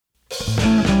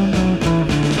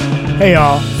Hey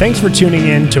y'all, thanks for tuning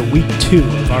in to week 2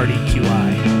 of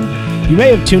RDQI. You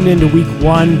may have tuned into week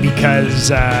 1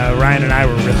 because Ryan and I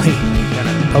were really kind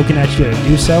of poking at you to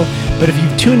do so, but if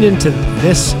you've tuned into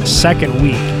this second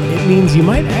week, it means you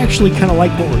might actually kind of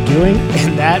like what we're doing,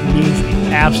 and that means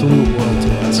the absolute world to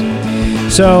us.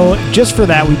 So just for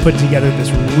that, we put together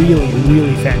this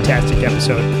really fantastic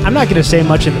episode. I'm not going to say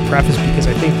much in the preface because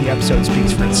I think the episode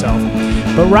speaks for itself.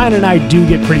 But Ryan and I do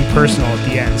get pretty personal at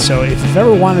the end. So if you've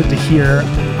ever wanted to hear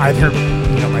either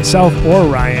myself or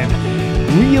Ryan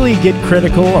really get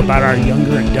critical about our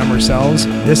younger and dumber selves,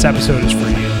 this episode is for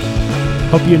you.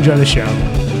 Hope you enjoy the show.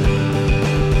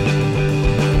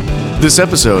 This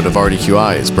episode of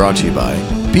RDQI is brought to you by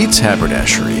Pete's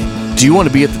Haberdashery. Do you want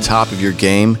to be at the top of your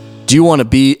game? Do you want to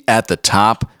be at the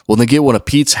top? Well, then get one of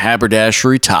Pete's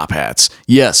Haberdashery top hats.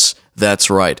 Yes, that's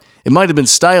right. It might have been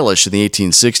stylish in the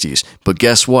 1860s, but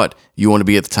guess what? You want to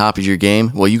be at the top of your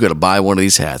game? Well, you got to buy one of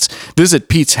these hats. Visit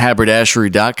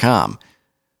Pete'sHaberdashery.com.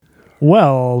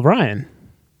 Well, Ryan,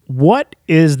 what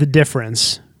is the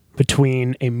difference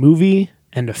between a movie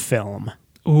and a film?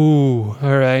 Ooh,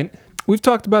 all right. We've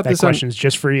talked about this. That question's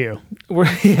just for you.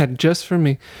 Yeah, just for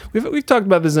me. We've talked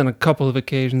about this on a couple of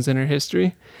occasions in our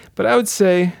history, but I would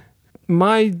say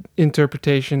my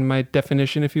interpretation, my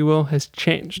definition, if you will, has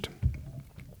changed.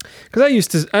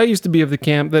 Because I used to be of the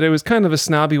camp that it was kind of a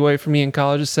snobby way for me in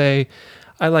college to say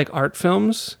I like art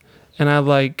films and I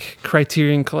like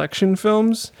Criterion Collection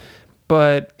films,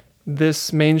 but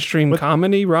this mainstream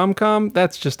comedy rom-com,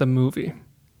 that's just a movie.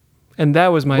 And that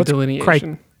was my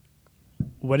delineation.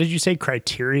 What did you say?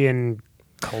 Criterion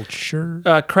Culture?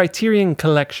 Criterion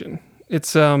Collection.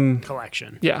 It's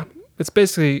collection. Yeah. It's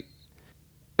basically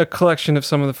a collection of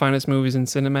some of the finest movies in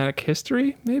cinematic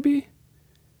history, maybe?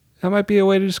 That might be a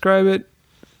way to describe it.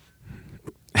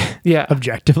 Yeah.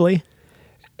 Objectively?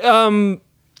 From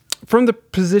the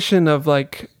position of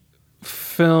like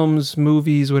films,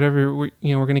 movies, whatever, we're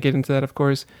going to get into that, of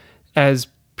course, as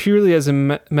purely as a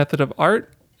method of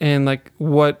art and like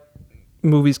what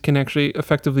movies can actually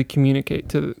effectively communicate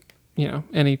to,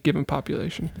 any given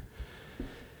population.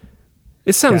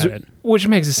 It sounds, which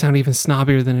makes it sound even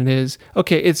snobbier than it is.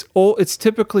 Okay, it's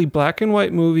typically black and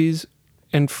white movies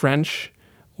and French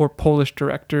or Polish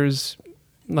directors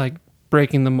like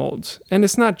breaking the molds. And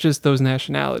it's not just those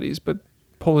nationalities, but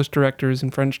Polish directors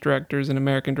and French directors and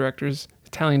American directors,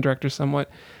 Italian directors somewhat,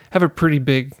 have a pretty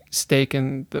big stake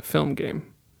in the film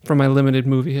game from my limited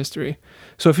movie history.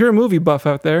 So if you're a movie buff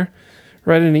out there,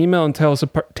 write an email and tear us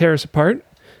apart.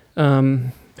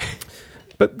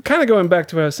 But kind of going back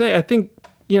to what I was saying, I think,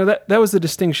 that was the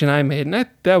distinction I made. And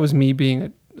that was me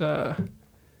being a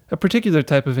particular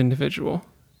type of individual,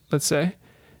 let's say.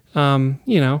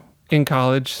 In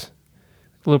college,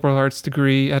 liberal arts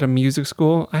degree at a music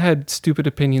school, I had stupid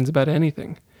opinions about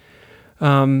anything.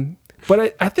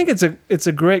 But I think it's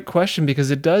a great question because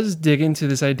it does dig into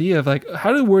this idea of like,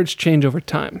 how do words change over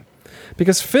time?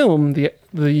 Because film,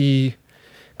 the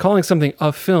calling something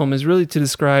a film is really to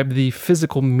describe the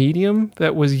physical medium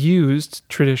that was used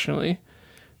traditionally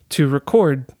to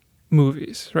record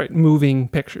movies, right? Moving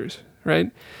pictures, right?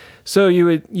 So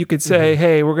you could say,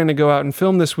 hey, we're going to go out and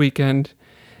film this weekend.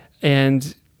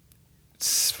 And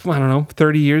I don't know,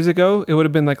 30 years ago, it would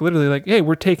have been like literally like, hey,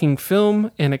 we're taking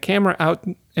film and a camera out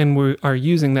and we are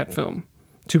using that film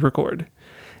to record.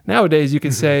 Nowadays, you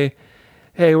could say,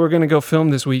 hey, we're going to go film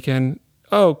this weekend.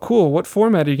 Oh, cool. What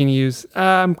format are you going to use?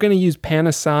 I'm going to use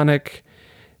Panasonic,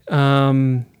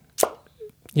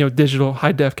 digital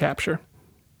high def capture.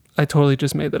 I totally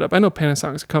just made that up. I know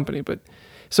Panasonic's a company, but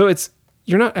so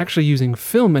you're not actually using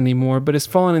film anymore, but it's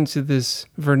fallen into this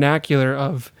vernacular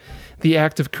of the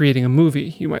act of creating a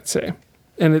movie, you might say.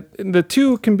 And the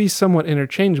two can be somewhat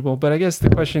interchangeable, but I guess the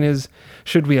question is,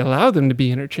 should we allow them to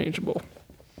be interchangeable?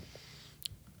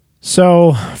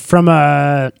 So from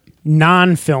a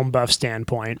non-film buff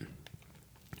standpoint,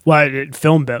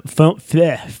 film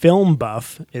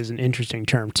buff is an interesting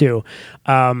term too.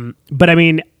 But I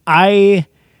mean, I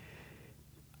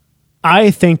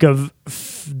think of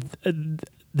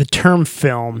the term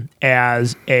film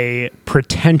as a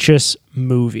pretentious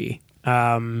movie.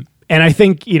 And I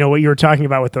think, what you were talking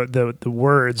about with the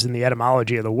words and the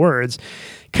etymology of the words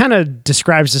kind of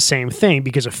describes the same thing,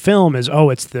 because a film is,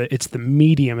 it's the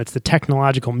medium, it's the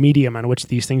technological medium on which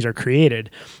these things are created.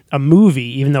 A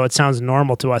movie, even though it sounds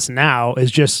normal to us now, is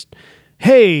just,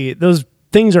 hey, those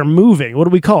things are moving. What do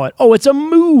we call it? Oh, it's a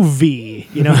movie.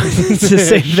 It's the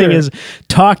same thing as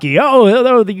talkie. Oh, you're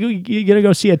going to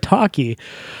go see a talkie.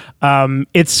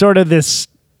 It's sort of this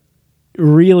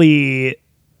really,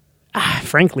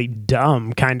 frankly,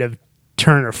 dumb kind of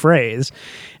turn of phrase.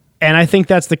 And I think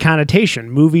that's the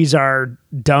connotation. Movies are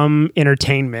dumb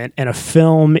entertainment, and a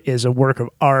film is a work of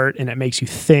art, and it makes you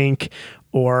think,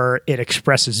 or it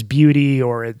expresses beauty,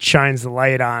 or it shines the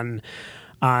light on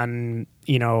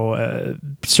a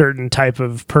certain type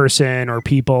of person or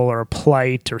people or a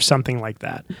plight or something like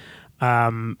that.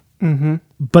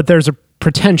 But there's a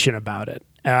pretension about it.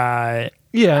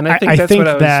 Yeah, and I think that's think what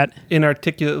I was that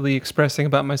inarticulately expressing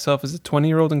about myself as a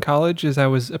 20-year-old in college, is I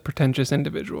was a pretentious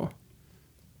individual.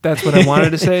 That's what I wanted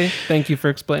to say. Thank you for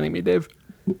explaining me, Dave.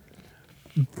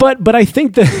 But I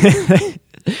think that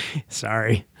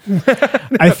sorry.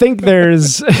 I think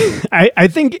there's I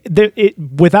think that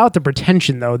without the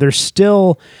pretension though, there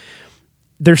still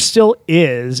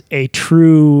is a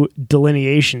true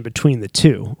delineation between the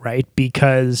two, right?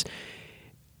 Because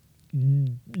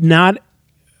not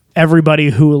everybody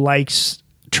who likes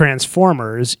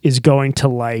Transformers is going to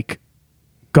like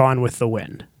Gone with the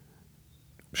Wind.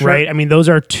 Sure. Right? I mean, those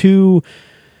are two,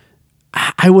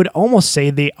 I would almost say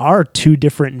they are two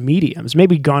different mediums.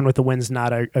 Maybe Gone with the Wind's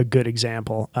not a good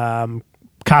example.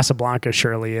 Casablanca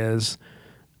surely is.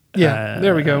 Yeah,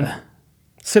 there we go.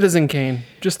 Citizen Kane.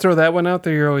 Just throw that one out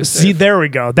there. You're always safe. See, there we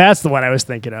go. That's the one I was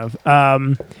thinking of.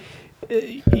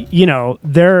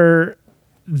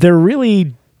 They're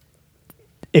really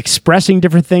expressing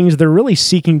different things. They're really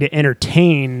seeking to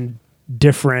entertain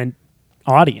different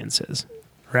audiences,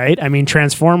 right? I mean,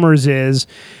 Transformers is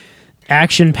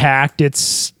action-packed.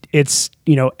 It's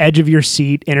edge of your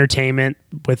seat entertainment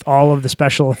with all of the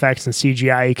special effects and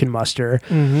CGI you can muster.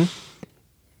 Mm-hmm.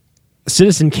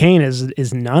 Citizen Kane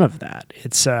is none of that.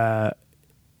 It's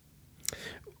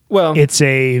it's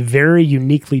a very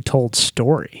uniquely told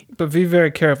story. But be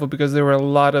very careful, because there were a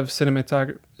lot of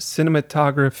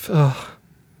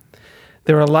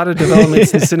there were a lot of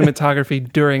developments in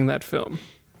cinematography during that film.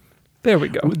 There we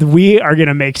go. We are going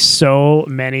to make so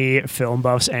many film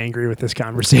buffs angry with this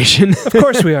conversation. Of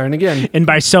course we are. And again, and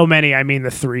by so many, I mean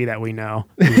the three that we know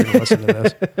who's going to listen to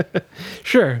this.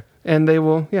 Sure. And they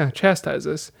will, chastise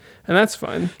us. And that's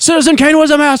fine. Citizen Kane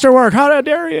was a masterwork. How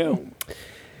dare you?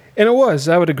 And it was.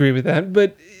 I would agree with that.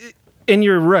 And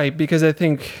you're right, because I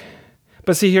think...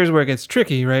 But see, here's where it gets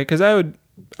tricky, right? Because I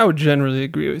would generally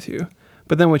agree with you.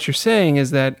 But then what you're saying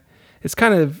is that it's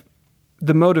kind of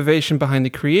the motivation behind the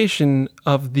creation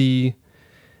of the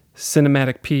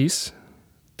cinematic piece,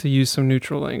 to use some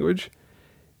neutral language,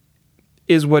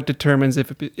 is what determines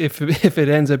if it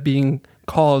ends up being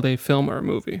called a film or a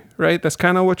movie, right? That's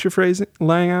kind of what you're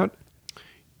laying out?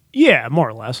 Yeah, more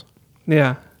or less.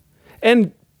 Yeah.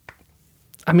 And,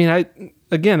 I mean,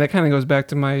 that kind of goes back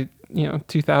to my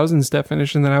 2000s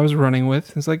definition that I was running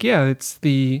with. It's like, it's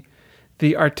the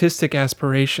artistic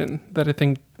aspiration that I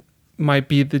think might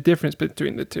be the difference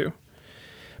between the two.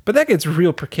 But that gets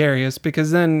real precarious,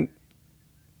 because then,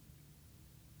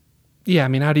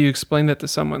 how do you explain that to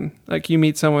someone? Like, you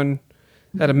meet someone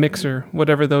at a mixer,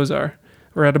 whatever those are,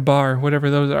 or at a bar, whatever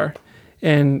those are,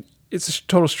 and it's a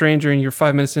total stranger and you're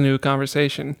 5 minutes into a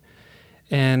conversation,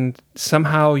 and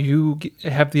somehow you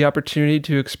have the opportunity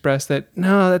to express that,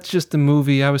 no, that's just a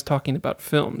movie, I was talking about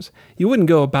films. You wouldn't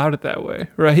go about it that way,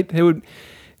 right? It would,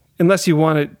 unless you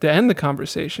wanted to end the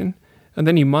conversation, and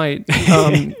then you might.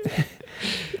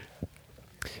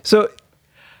 So,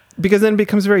 because then it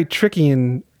becomes very tricky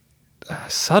and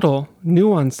subtle,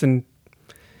 nuanced, and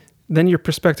then your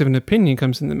perspective and opinion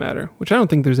comes in the matter, which I don't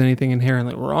think there's anything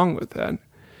inherently wrong with that.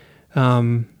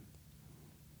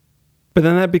 But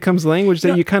then that becomes language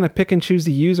that you kind of pick and choose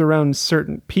to use around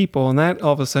certain people, and that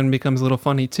all of a sudden becomes a little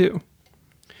funny too.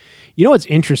 You know what's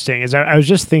interesting is I was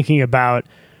just thinking about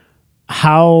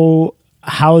how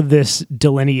this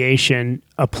delineation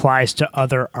applies to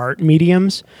other art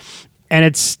mediums, and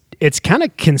it's kind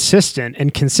of consistent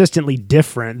and consistently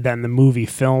different than the movie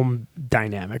film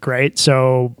dynamic, right?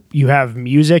 So you have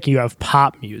music, you have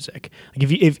pop music.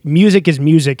 Like if music is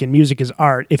music and music is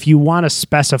art, if you want to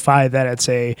specify that it's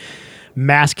a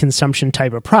mass consumption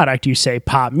type of product, you say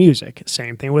pop music.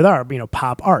 Same thing with art,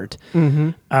 pop art.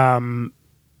 Mm-hmm.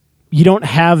 You don't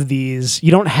have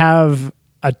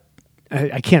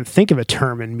I can't think of a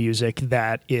term in music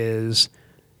that is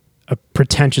a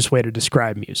pretentious way to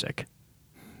describe music.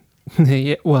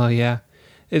 Yeah, well, yeah.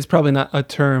 It's probably not a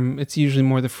term. It's usually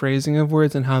more the phrasing of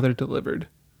words and how they're delivered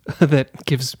that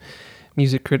gives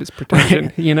music critics pretension,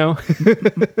 right.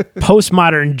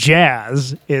 Postmodern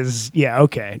jazz is,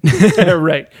 okay.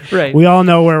 Right. We all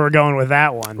know where we're going with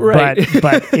that one. Right.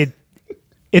 But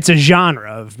it's a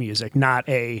genre of music, not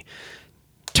a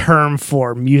term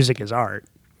for music as art.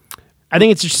 I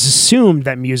think it's just assumed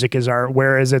that music is art,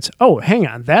 whereas it's, hang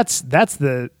on, that's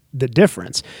the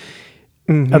difference.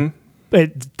 Mm-hmm.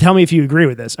 tell me if you agree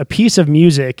with this. A piece of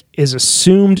music is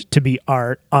assumed to be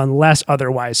art unless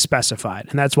otherwise specified.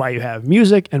 And that's why you have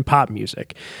music and pop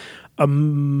music. A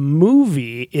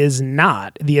movie is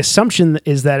not. The assumption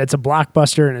is that it's a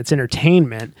blockbuster and it's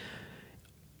entertainment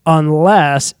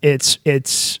unless it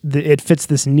fits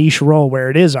this niche role where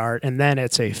it is art, and then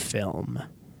it's a film.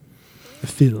 A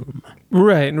film.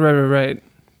 Right.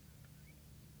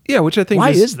 Yeah, which I think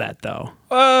Why is that, though?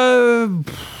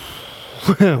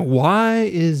 Why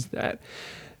is that?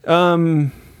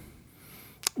 Well,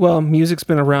 music's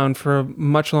been around for a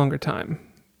much longer time,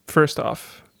 first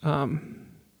off.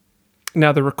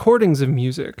 Now, the recordings of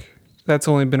music, that's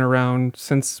only been around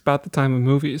since about the time of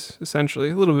movies, essentially.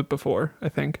 A little bit before, I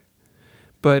think.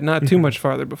 But not too much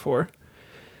farther before.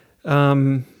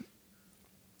 Was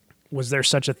there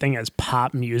such a thing as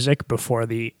pop music before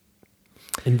the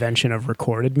invention of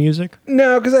recorded music?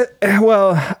 No, because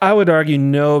I would argue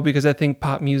no, because I think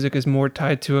pop music is more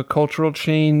tied to a cultural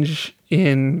change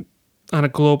on a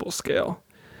global scale.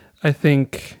 I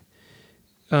think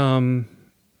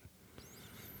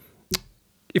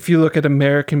if you look at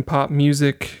American pop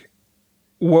music,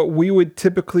 what we would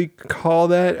typically call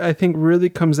that, I think, really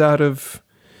comes out of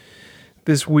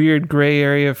this weird gray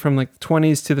area from like the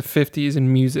 20s to the 50s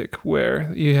in music,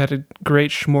 where you had a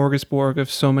great smorgasbord of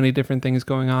so many different things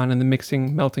going on in the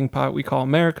mixing, melting pot we call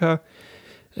America.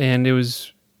 And it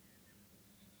was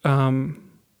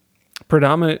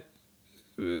predominant,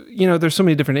 there's so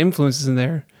many different influences in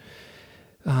there.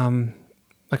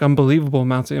 Like unbelievable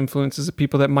amounts of influences of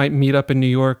people that might meet up in New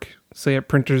York, say at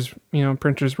Printers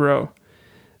Row,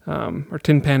 or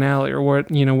Tin Pan Alley, or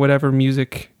whatever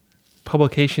music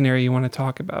publication area you want to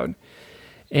talk about.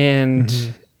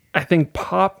 And I think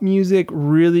pop music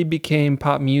really became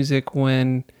pop music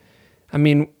when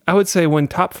I would say when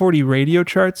top 40 radio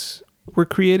charts were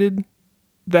created.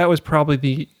 That was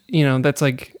probably that's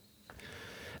like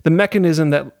the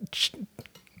mechanism that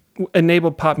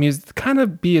enabled pop music to kind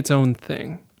of be its own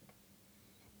thing.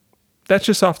 That's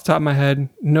just off the top of my head.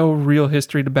 No real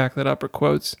history to back that up or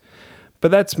quotes.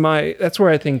 But that's where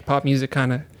I think pop music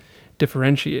kind of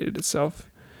differentiated itself.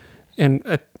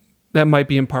 And that might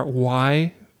be in part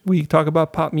why we talk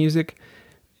about pop music.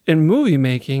 In movie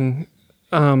making,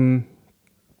 there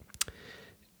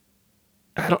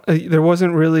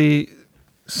wasn't really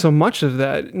so much of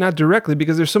that, not directly,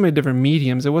 because there's so many different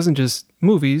mediums. It wasn't just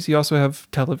movies. You also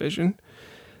have television.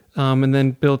 And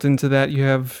then built into that, you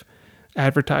have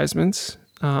advertisements,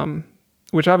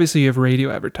 which obviously you have radio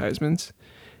advertisements.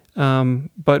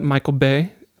 But Michael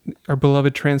Bay, our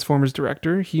beloved Transformers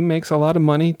director, he makes a lot of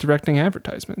money directing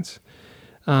advertisements.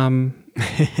 And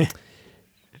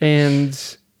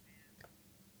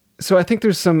so I think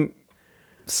there's some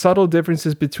subtle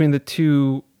differences between the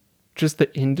two, just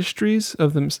the industries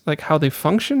of them, like how they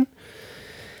function.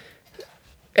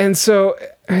 And so,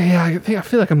 yeah, I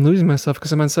feel like I'm losing myself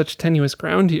because I'm on such tenuous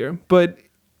ground here. But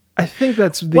I think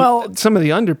that's some of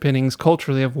the underpinnings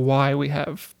culturally of why we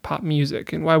have pop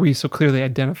music and why we so clearly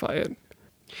identify it.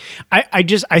 I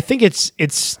think it's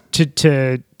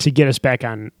to get us back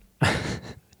on.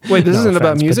 Wait, this isn't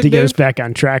about music, but to get Dave? us back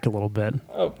on track a little bit.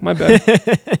 Oh, my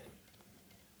bad.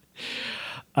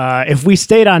 If we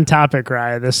stayed on topic,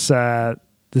 Rye, this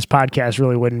podcast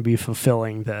really wouldn't be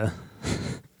fulfilling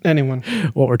anyone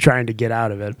what we're trying to get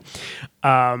out of it.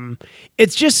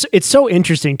 It's so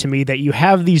interesting to me that you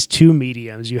have these two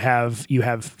mediums. You have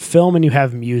film and you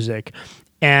have music.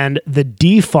 And the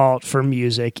default for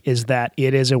music is that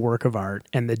it is a work of art,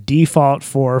 and the default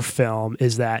for film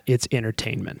is that it's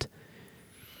entertainment.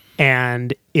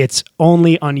 And it's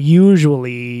only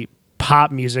unusually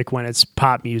pop music when it's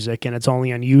pop music, and it's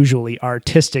only unusually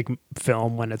artistic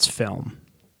film when it's film.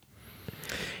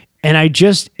 And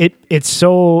it's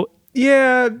so...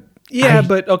 Yeah,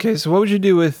 but okay, so what would you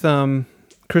do with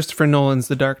Christopher Nolan's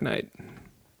The Dark Knight?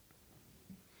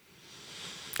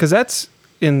 Because that's...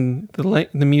 in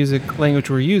the music language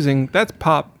we're using, that's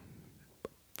pop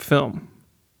film,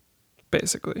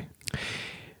 basically.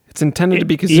 It's intended to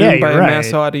be consumed by a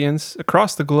mass audience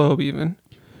across the globe, even.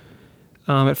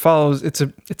 It follows. It's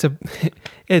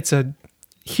a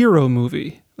hero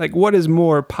movie. Like, what is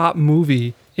more pop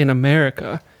movie in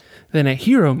America than a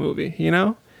hero movie?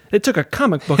 It took a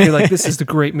comic book. You're like, this is the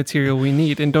great material we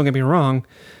need. And don't get me wrong.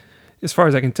 As far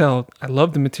as I can tell, I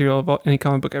love the material of any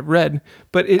comic book I've read.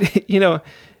 But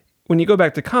when you go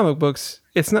back to comic books,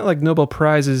 it's not like Nobel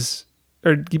Prizes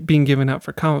are being given out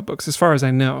for comic books, as far as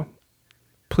I know.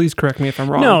 Please correct me if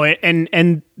I'm wrong. No,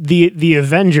 and the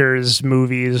Avengers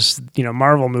movies,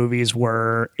 Marvel movies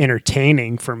were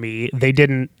entertaining for me. They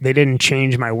didn't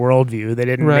change my worldview. They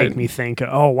didn't Right. make me think,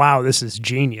 oh wow, this is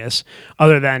genius.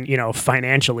 Other than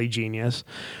financially genius.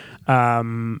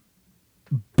 But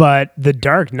The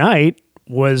Dark Knight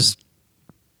was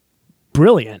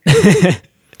brilliant.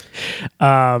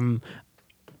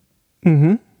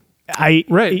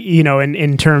 Right.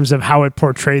 In terms of how it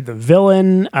portrayed the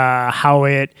villain, I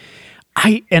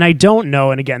don't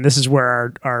know, and again, this is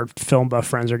where our film buff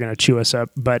friends are going to chew us up,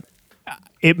 but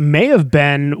it may have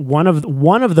been one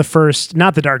of the first,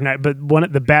 not The Dark Knight, but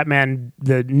the Batman,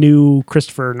 the new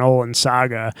Christopher Nolan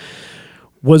saga,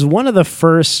 was one of the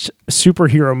first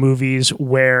superhero movies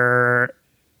where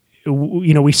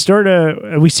we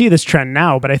see this trend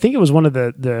now, but I think it was one of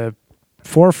the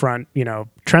forefront,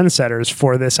 trendsetters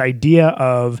for this idea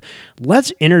of let's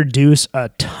introduce a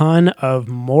ton of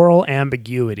moral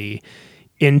ambiguity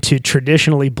into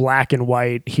traditionally black and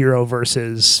white hero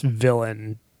versus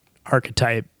villain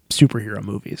archetype superhero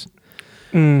movies.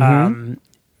 Mm-hmm.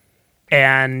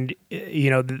 And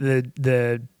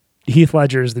the Heath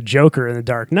Ledger's the Joker in The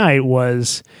Dark Knight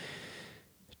was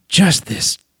just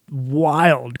this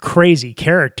wild, crazy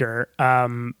character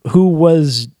who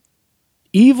was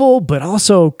evil, but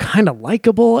also kind of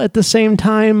likable at the same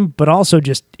time, but also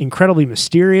just incredibly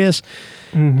mysterious.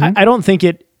 Mm-hmm. I don't think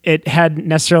it had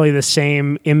necessarily the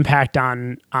same impact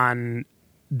on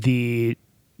the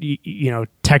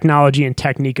technology and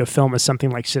technique of film as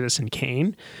something like Citizen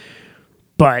Kane,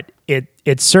 but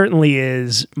it certainly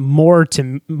is more,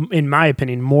 in my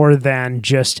opinion, more than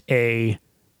just a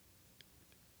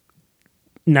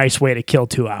nice way to kill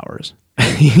 2 hours.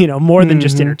 More than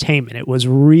just entertainment. It was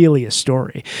really a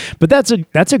story. But that's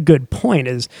a good point.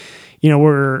 Is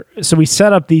we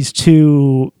set up these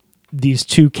two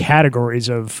categories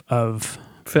of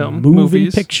Film, moving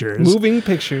movies, pictures. moving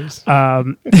pictures. I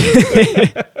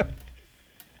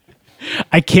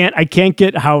can't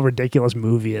get how ridiculous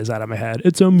movie is out of my head.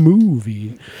 It's a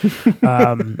movie.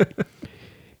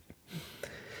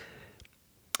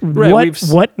 Right,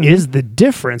 what is the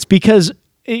difference? Because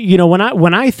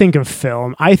when I think of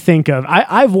film, I think of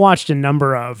I've watched a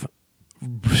number of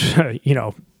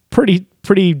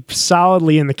pretty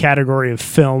solidly in the category of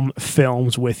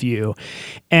films with you,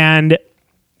 and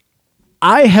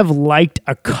I have liked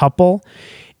a couple,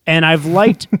 and I've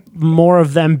liked more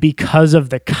of them because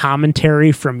of the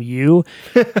commentary from you.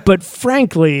 But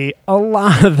frankly, a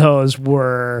lot of those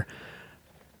were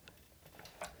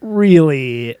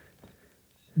really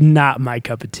not my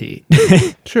cup of tea.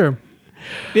 Sure.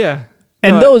 Yeah.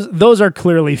 And those are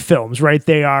clearly films, right?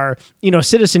 They are,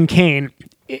 Citizen Kane.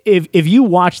 If you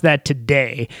watch that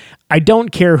today, I don't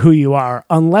care who you are,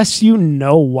 unless you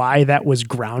know why that was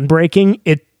groundbreaking,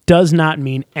 it does not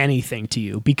mean anything to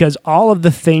you, because all of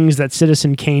the things that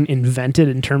Citizen Kane invented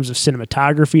in terms of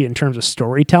cinematography, in terms of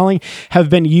storytelling, have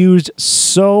been used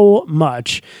so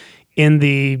much in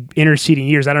the interceding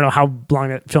years. I don't know how long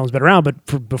that film's been around,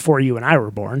 but before you and I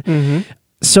were born. Mm-hmm.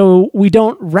 So we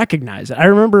don't recognize it. I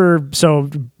remember. So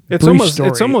it's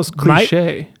almost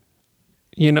cliche.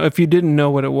 If you didn't know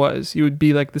what it was, you would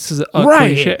be like, "This is a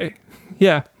cliche."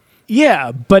 Yeah.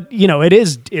 Yeah, but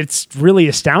it's really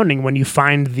astounding when you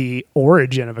find the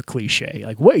origin of a cliche.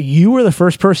 Like, what, you were the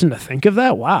first person to think of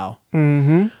that? Wow.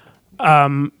 Mm-hmm.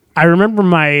 I remember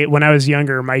when I was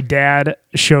younger, my dad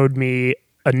showed me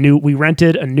we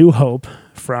rented A New Hope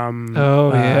from.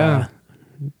 Oh yeah.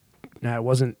 No, it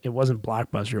wasn't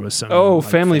Blockbuster. It was some. Oh,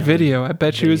 Family Video. I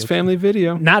bet you it was Family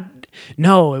Video.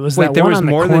 No, it was. Wait, that there one was on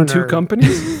the more corner. than two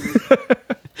companies?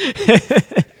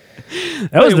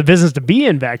 That was the business to be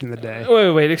in back in the day.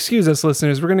 Wait. Excuse us,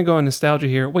 listeners. We're going to go on nostalgia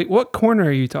here. Wait, what corner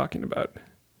are you talking about?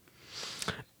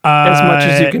 As much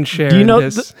as you can share. Do you know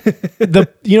this.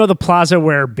 the plaza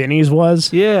where Binny's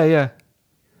was? Yeah.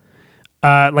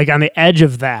 Like on the edge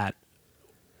of that.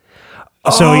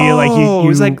 So you it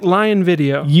was like Lion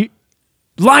Video.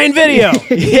 Lion Video.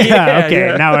 Yeah. Okay.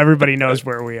 Yeah. Now everybody knows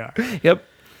where we are. Yep.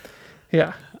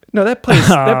 Yeah. No, that place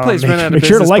ran out of make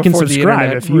sure to business like and before the subscribe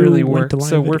internet if you really went worked. to Lion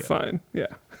So we're Video. fine. Yeah.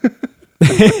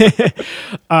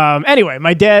 Anyway,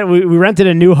 my dad, we rented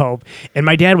A New Hope, and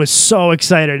my dad was so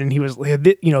excited, and he was, so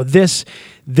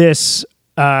there's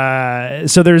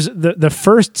the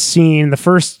first scene, the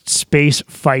first space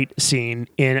fight scene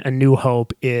in A New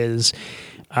Hope is,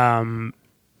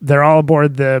 they're all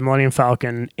aboard the Millennium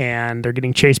Falcon, and they're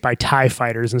getting chased by TIE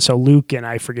fighters, and so Luke and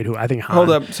I forget who, I think Han. Hold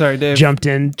up. Sorry, Dave. Jumped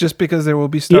in. Just because there will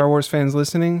be Star Wars fans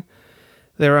listening,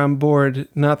 they're on board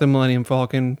not the Millennium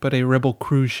Falcon, but a Rebel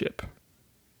cruise ship.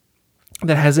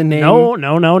 that has a name. No. They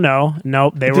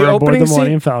were aboard opening the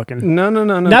Millennium scene? Falcon. No.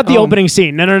 Not the opening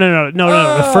scene. No.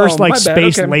 The first my bad.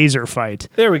 space Okay. laser fight.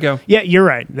 There we go. Yeah, you're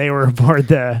right. They were aboard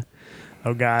the,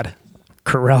 oh God,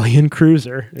 Corellian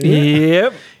cruiser.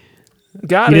 Yep.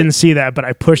 Got You it. didn't see that, but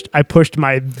I pushed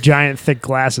my giant thick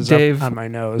glasses Dave, up on my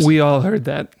nose. We all heard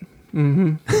that.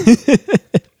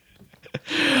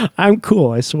 I'm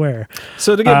cool, I swear.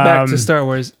 So to get back to Star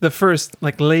Wars, the first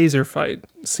laser fight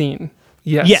scene.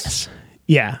 Yes.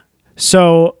 Yeah.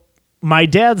 So my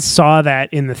dad saw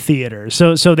that in the theater.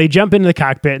 So they jump into the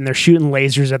cockpit and they're shooting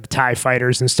lasers at the TIE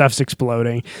fighters and stuff's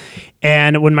exploding.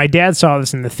 And when my dad saw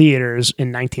this in the theaters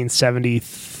in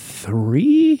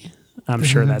 1973, I'm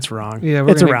sure that's wrong. Yeah,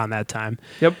 it's around that time.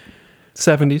 Yep.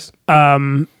 70s.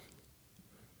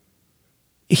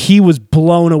 He was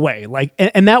blown away.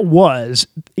 And that was,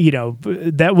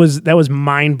 that was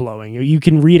mind blowing. You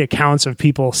can read accounts of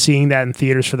people seeing that in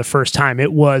theaters for the first time.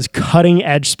 It was cutting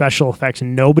edge special effects.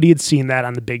 Nobody had seen that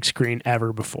on the big screen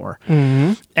ever before.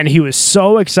 Mm-hmm. And he was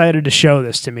so excited to show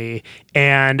this to me.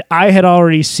 And I had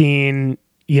already seen,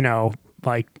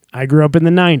 I grew up in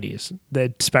the 90s.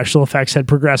 The special effects had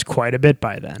progressed quite a bit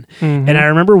by then. Mm-hmm. And I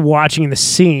remember watching the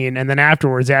scene and then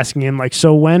afterwards asking him,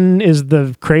 so when is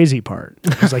the crazy part?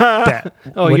 I was like, Dad,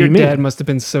 oh, your dad must have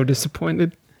been so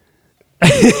disappointed.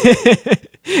 I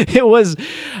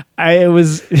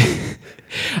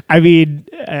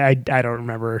don't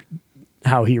remember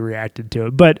how he reacted to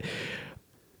it. But,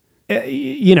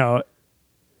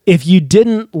 if you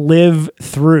didn't live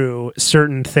through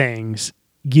certain things,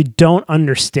 you don't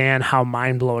understand how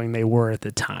mind-blowing they were at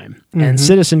the time. Mm-hmm. And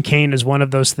Citizen Kane is one of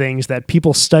those things that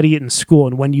people study it in school,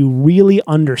 and when you really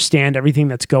understand everything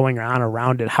that's going on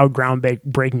around it, how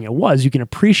groundbreaking it was, you can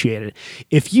appreciate it.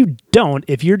 If you don't,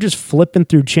 if you're just flipping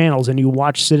through channels and you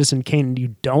watch Citizen Kane and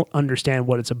you don't understand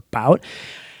what it's about,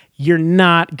 you're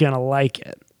not going to like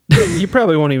it. You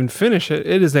probably won't even finish it.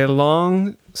 It is a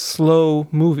long, slow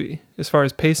movie as far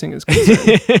as pacing is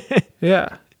concerned.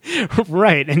 Yeah.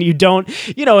 Right. And you don't,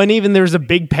 and even there's a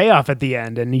big payoff at the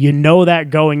end and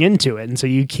that going into it. And so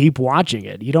you keep watching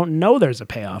it. You don't know there's a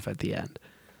payoff at the end.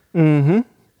 Mm-hmm.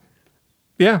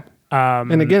 Yeah.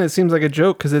 And again, it seems like a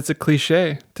joke because it's a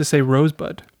cliche to say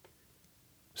Rosebud.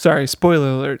 Sorry, spoiler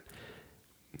alert.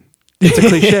 It's a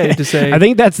cliche to say. I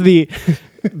think that's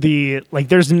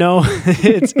there's no,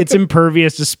 it's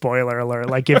impervious to spoiler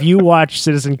alert. If you watch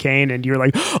Citizen Kane and you're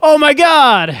like, oh my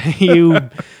God,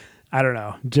 I don't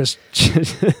know, just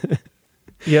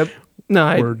yep.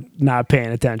 No, we're not paying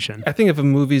attention. I think if a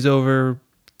movie's over,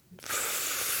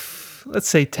 let's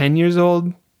say 10 years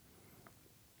old,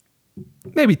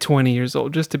 maybe 20 years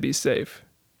old, just to be safe,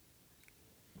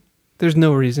 there's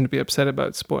no reason to be upset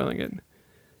about spoiling it,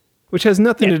 which has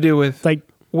nothing to do with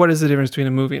what is the difference between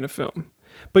a movie and a film.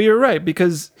 But you're right,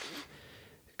 because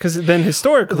then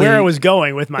historically, where I was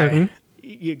going with my,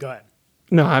 you go ahead.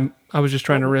 No, I was just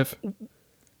trying to riff.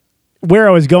 Where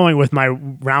I was going with my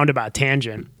roundabout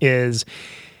tangent is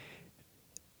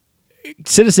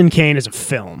Citizen Kane is a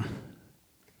film.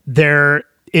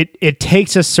 It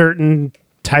takes a certain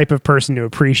type of person to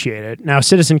appreciate it. Now,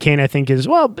 Citizen Kane, I think there's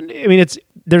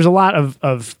a lot of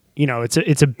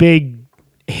it's a big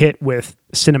hit with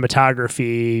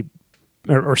cinematography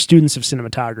or students of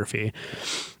cinematography.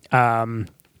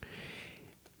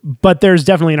 But there's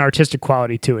definitely an artistic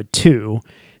quality to it too.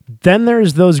 Then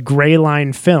there's those gray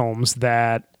line films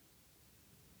that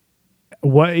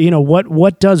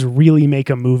what does really make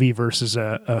a movie versus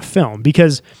a film?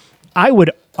 Because I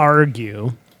would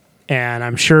argue, and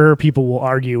I'm sure people will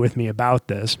argue with me about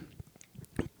this,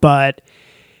 but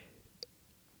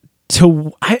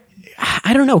I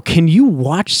don't know, can you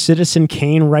watch Citizen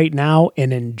Kane right now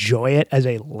and enjoy it as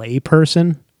a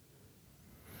layperson?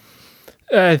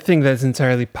 I think that's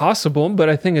entirely possible, but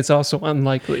I think it's also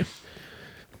unlikely.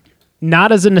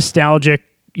 Not as a nostalgic,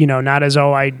 not as,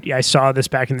 I saw this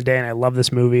back in the day and I love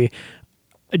this movie.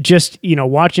 Just,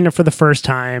 watching it for the first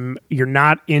time, you're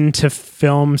not into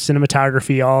film,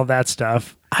 cinematography, all of that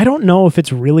stuff. I don't know if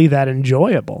it's really that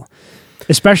enjoyable,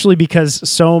 especially because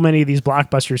so many of these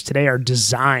blockbusters today are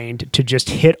designed to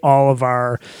just hit all of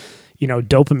our,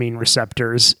 dopamine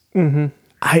receptors. Mm-hmm.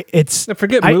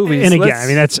 Forget movies. And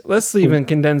again, let's even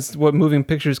condense what moving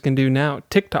pictures can do now.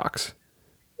 TikToks.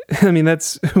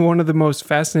 That's one of the most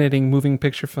fascinating moving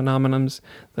picture phenomenons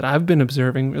that I've been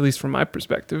observing, at least from my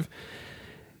perspective.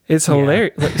 It's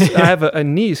hilarious. I have a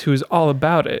niece who's all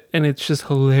about it, and it's just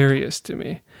hilarious to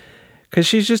me. Because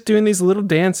she's just doing these little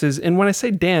dances, and when I say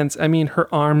dance, I mean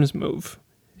her arms move.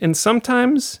 And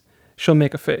sometimes she'll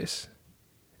make a face.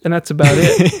 And that's about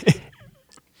it.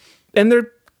 And they're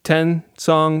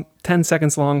 10-song 10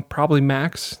 seconds long, probably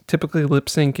max, typically lip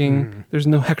syncing. There's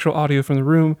no actual audio from the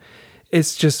room.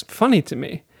 It's just funny to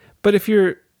me. But if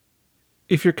you're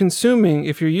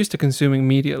used to consuming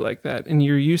media like that, and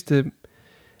you're used to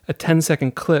a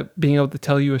 10-second clip being able to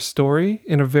tell you a story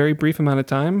in a very brief amount of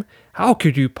time, how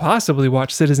could you possibly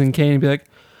watch Citizen Kane and be like,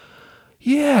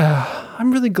 yeah,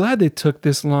 I'm really glad they took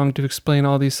this long to explain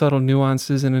all these subtle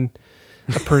nuances in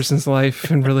a person's life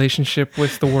and relationship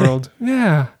with the world.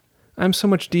 Yeah, I'm so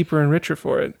much deeper and richer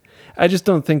for it. I just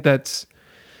don't think that's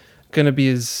going to be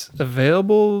as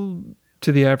available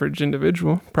to the average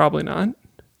individual. Probably not.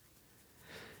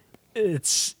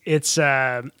 It's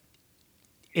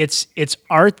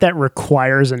art that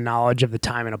requires a knowledge of the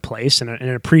time and a place, and an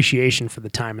appreciation for the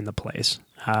time and the place.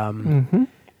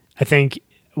 I think,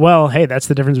 well, hey, that's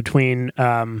the difference between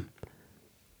a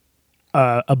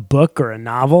book or a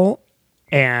novel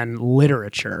and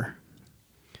literature.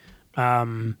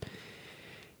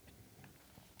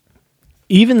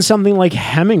 Even something like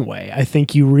Hemingway, I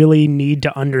think you really need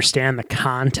to understand the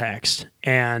context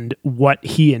and what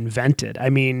he invented. I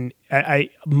mean,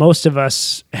 most of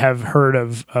us have heard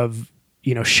of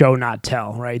show not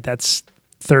tell, right? That's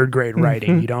third grade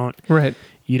writing. You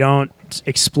don't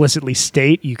explicitly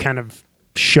state, you kind of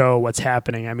show what's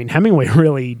happening. I mean, Hemingway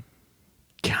really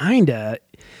kind of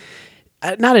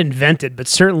not invented, but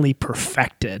certainly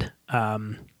perfected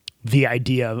the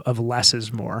idea of less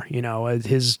is more.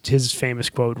 His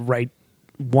famous quote, write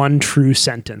one true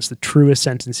sentence, the truest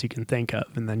sentence you can think of,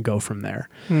 and then go from there.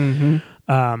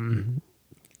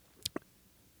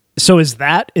 So is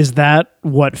that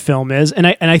what film is? And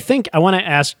I think I want to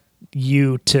ask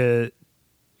you to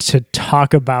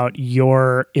talk about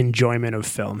your enjoyment of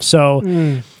film.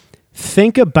 So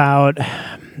think about,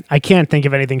 I can't think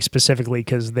of anything specifically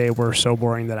because they were so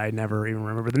boring that I never even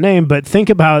remember the name, but think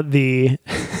about a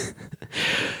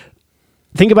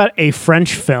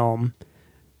French film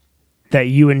that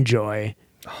you enjoy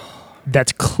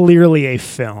that's clearly a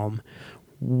film.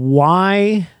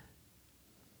 Why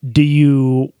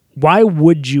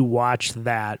would you watch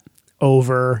that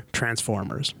over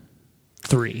Transformers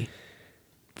 3,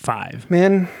 5?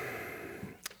 Man.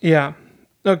 Yeah.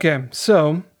 Okay.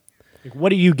 So,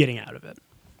 what are you getting out of it?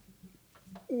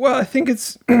 Well, I think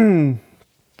it's, to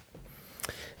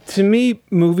me,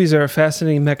 movies are a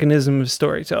fascinating mechanism of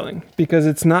storytelling because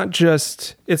it's not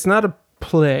a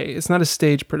play, it's not a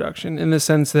stage production in the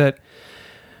sense that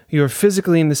you're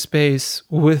physically in the space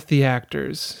with the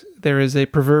actors. There is a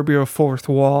proverbial fourth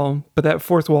wall, but that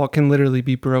fourth wall can literally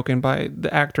be broken by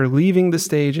the actor leaving the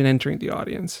stage and entering the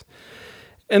audience.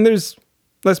 And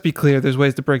let's be clear, there's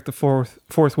ways to break the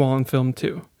fourth wall in film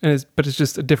too. But it's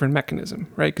just a different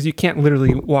mechanism, right? Because you can't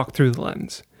literally walk through the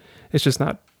lens. It's just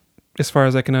not, as far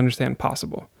as I can understand,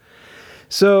 possible.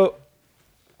 So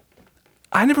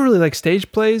I never really like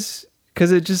stage plays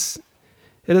because it doesn't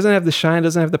have the shine, it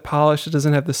doesn't have the polish, it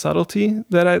doesn't have the subtlety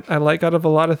that I like out of a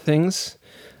lot of things.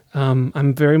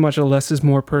 I'm very much a less is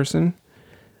more person.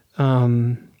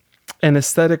 And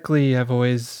aesthetically,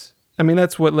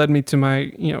 that's what led me to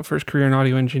my, first career in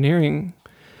audio engineering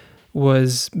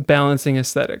was balancing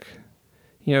aesthetic.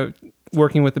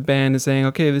 Working with the band and saying,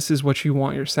 okay, this is what you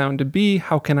want your sound to be.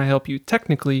 How can I help you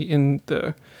technically in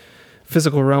the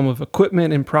physical realm of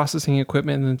equipment and processing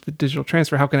equipment and the digital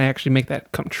transfer? How can I actually make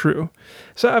that come true?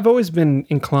 So I've always been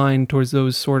inclined towards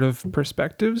those sort of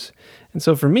perspectives. And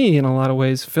so for me, in a lot of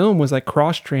ways, film was like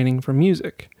cross-training for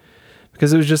music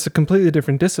because it was just a completely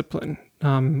different discipline,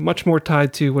 much more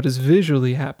tied to what is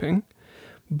visually happening.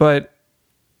 But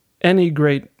any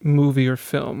great movie or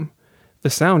film, the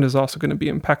sound is also going to be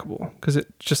impeccable because it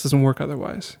just doesn't work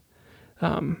otherwise.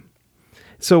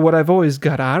 So what I've always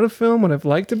got out of film, what I've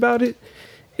liked about it,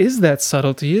 is that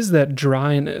subtlety, is that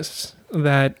dryness,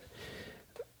 that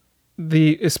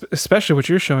especially what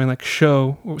you're showing,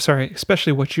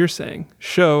 especially what you're saying,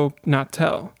 show, not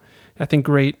tell. I think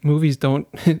great movies don't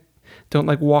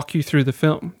like walk you through the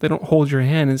film. They don't hold your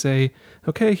hand and say,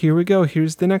 okay, here we go.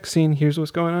 Here's the next scene. Here's what's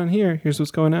going on here. Here's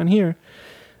what's going on here.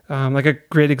 Like a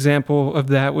great example of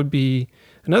that would be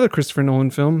another Christopher Nolan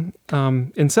film,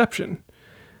 Inception,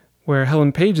 where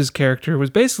Helen Page's character was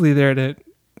basically there to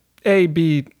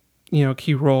be,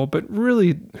 key role, but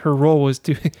really her role was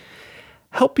to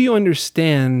help you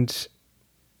understand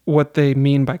what they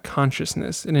mean by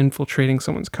consciousness and infiltrating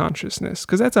someone's consciousness,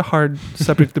 because that's a hard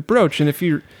subject to broach. And if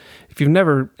you've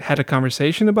never had a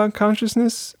conversation about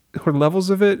consciousness or levels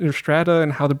of it or strata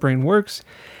and how the brain works,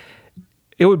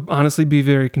 it would honestly be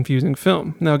very confusing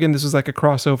film. Now, again, this was like a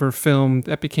crossover film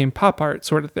that became pop art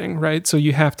sort of thing, right? So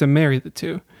you have to marry the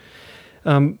two.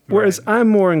 Whereas I'm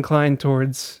more inclined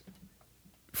towards,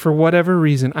 for whatever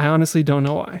reason, I honestly don't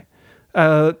know why,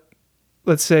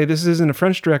 let's say this isn't a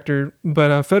French director,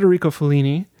 but Federico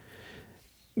Fellini,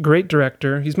 great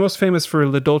director. He's most famous for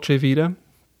La Dolce Vita.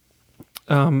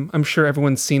 I'm sure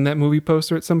everyone's seen that movie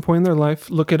poster at some point in their life.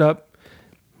 Look it up.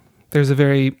 There's a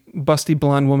very busty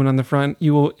blonde woman on the front.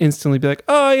 You will instantly be like,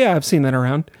 oh yeah, I've seen that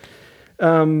around.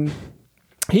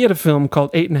 He had a film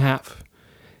called 8½.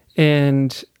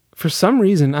 And for some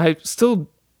reason, I still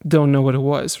don't know what it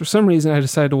was. For some reason, I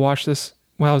decided to watch this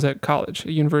while I was at college,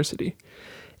 at university.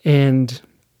 And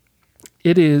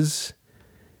it is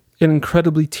an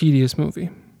incredibly tedious movie.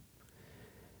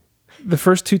 The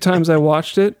first 2 times I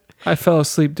watched it, I fell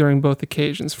asleep during both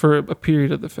occasions for a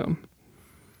period of the film.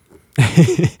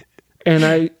 And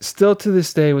I still to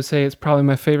this day would say it's probably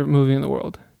my favorite movie in the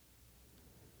world.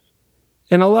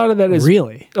 And a lot of that is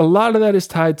really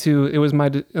tied to, it was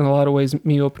in a lot of ways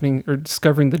me opening or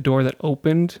discovering the door that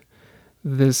opened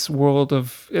this world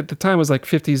of, at the time it was like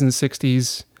 50s and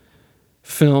 60s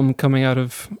film coming out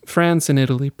of France and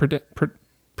Italy,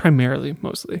 primarily,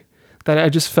 mostly, that I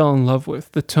just fell in love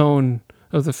with, the tone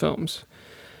of the films.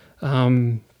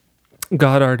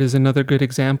 Godard is another good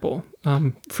example.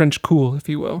 French Cool, if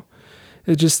you will.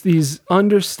 It's just these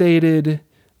understated,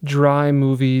 dry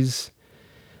movies.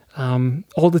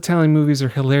 Old Italian movies are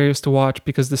hilarious to watch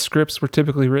because the scripts were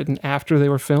typically written after they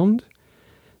were filmed.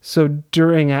 So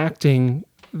during acting,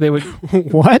 they would...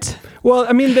 What? Well,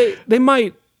 I mean, they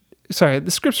might... Sorry, the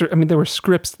scripts are... I mean, there were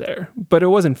scripts there, but it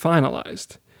wasn't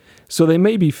finalized. So they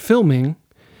may be filming,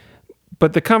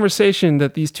 but the conversation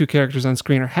that these two characters on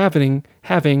screen are having,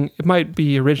 it might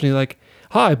be originally like,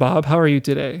 "Hi, Bob, how are you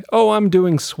today?" "Oh, I'm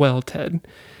doing swell, Ted."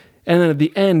 And then at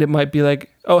the end, it might be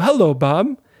like, "Oh, hello,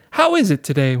 Bob. How is it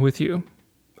today with you?"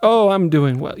 "Oh, I'm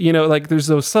doing well." You know, like there's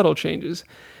those subtle changes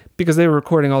because they were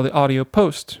recording all the audio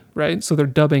post, right? So they're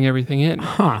dubbing everything in.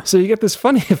 Huh. So you get this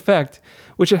funny effect,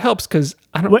 which it helps because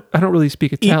I don't really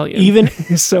speak Italian. Even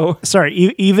so sorry,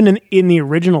 even in the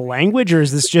original language, or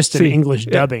is this just an English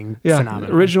dubbing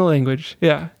phenomenon? Original language,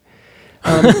 yeah.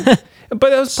 But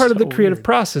that was part of the creative weird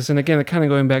process. And again, kind of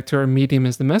going back to our medium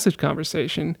as the message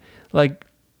conversation, like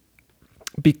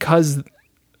because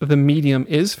the medium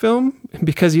is film,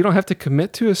 because you don't have to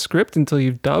commit to a script until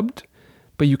you've dubbed,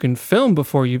 but you can film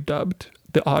before you've dubbed,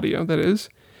 the audio that is,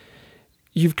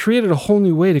 you've created a whole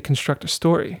new way to construct a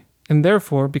story. And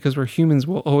therefore, because we're humans,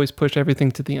 we'll always push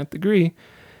everything to the nth degree,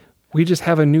 we just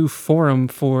have a new forum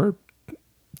for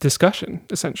discussion,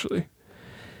 essentially.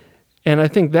 And I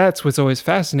think that's what's always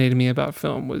fascinated me about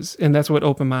film and that's what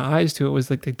opened my eyes to it,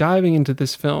 was like diving into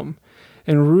this film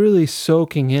and really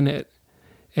soaking in it.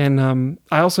 And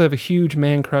I also have a huge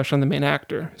man crush on the main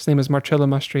actor. His name is Marcello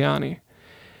Mastroianni.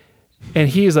 And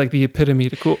he is like the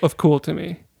epitome of cool to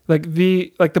me. Like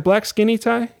the black skinny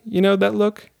tie, you know that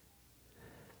look?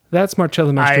 That's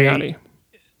Marcello Mastroianni.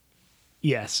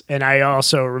 Yes, and I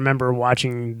also remember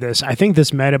watching this. I think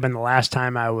this might have been the last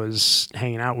time I was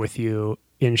hanging out with you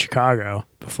in Chicago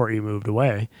before you moved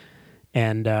away.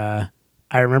 And I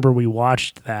remember we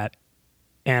watched that,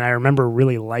 and I remember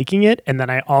really liking it, and then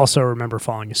I also remember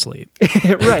falling asleep.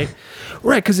 Right,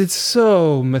 because it's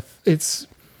so... It's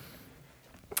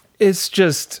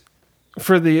just...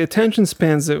 For the attention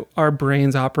spans that our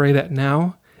brains operate at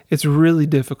now, it's really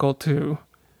difficult to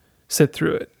sit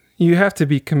through it. You have to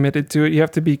be committed to it. You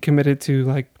have to be committed to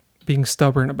like being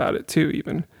stubborn about it too,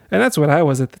 even. And that's what I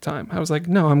was at the time. I was like,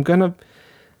 no,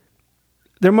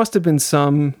 there must have been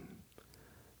some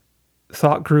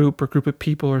thought group or group of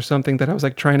people or something that I was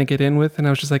like trying to get in with. And I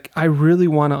was just like, I really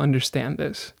want to understand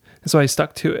this. And so I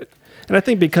stuck to it. And I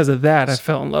think because of that, I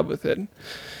fell in love with it.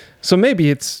 So maybe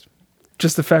it's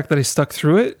just the fact that I stuck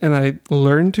through it and I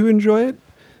learned to enjoy it,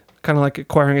 kind of like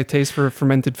acquiring a taste for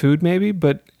fermented food maybe,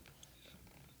 but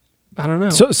I don't know.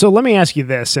 So let me ask you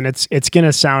this, and it's going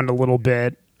to sound a little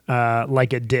bit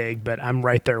like a dig, but I'm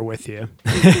right there with you.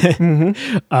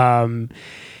 Mm-hmm.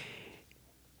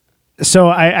 So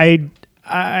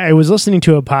I was listening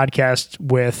to a podcast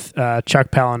with Chuck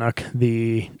Palahniuk,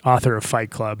 the author of Fight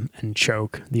Club and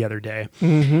Choke, the other day,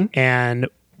 and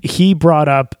he brought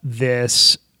up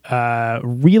this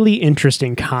really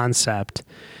interesting concept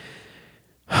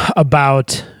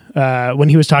about when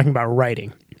he was talking about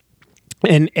writing.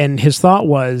 And his thought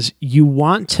was, you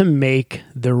want to make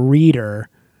the reader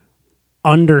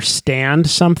understand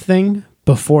something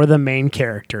before the main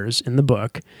characters in the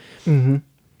book. Mm-hmm.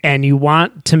 And you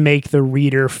want to make the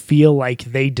reader feel like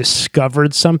they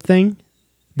discovered something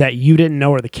that you didn't know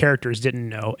or the characters didn't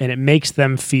know. And it makes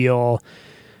them feel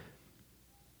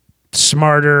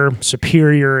smarter,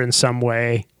 superior in some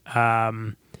way.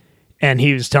 And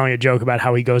he was telling a joke about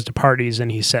how he goes to parties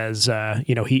and he says,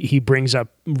 he brings up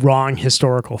wrong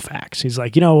historical facts. He's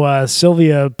like,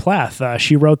 Sylvia Plath,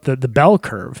 she wrote the bell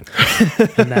curve.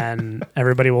 And then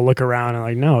everybody will look around and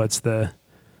like, no,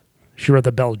 she wrote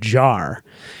the bell jar.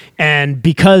 And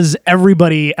because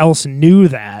everybody else knew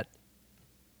that,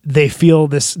 they feel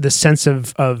this sense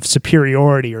of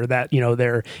superiority, or that,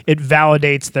 it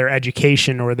validates their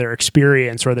education or their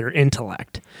experience or their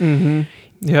intellect. Mm-hmm.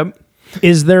 Yep.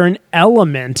 Is there an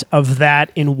element of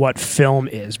that in what film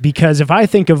is? Because if I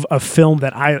think of a film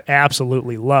that I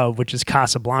absolutely love, which is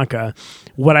Casablanca,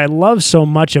 what I love so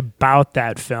much about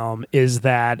that film is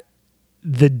that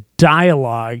the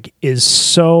dialogue is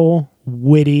so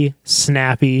witty,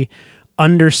 snappy,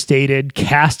 understated,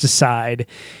 cast aside.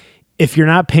 If you're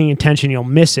not paying attention, you'll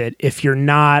miss it. If you're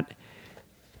not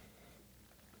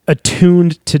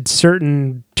attuned to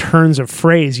certain turns of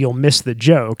phrase, you'll miss the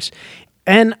jokes.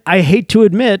 And I hate to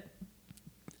admit,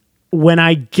 when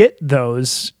I get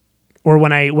those, or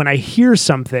when I hear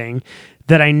something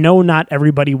that I know not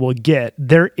everybody will get,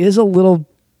 there is a little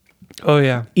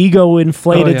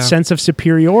ego-inflated sense of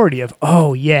superiority of,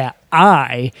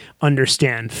 I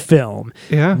understand film.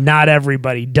 Yeah. Not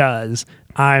everybody does.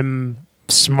 I'm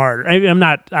smarter. I'm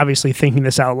not obviously thinking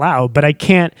this out loud, but I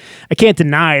can't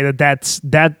deny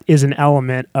that is an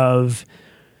element of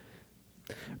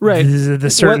right. the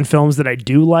certain films that I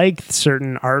do like,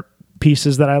 certain art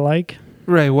pieces that I like.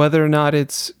 Right. Whether or not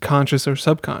it's conscious or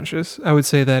subconscious, I would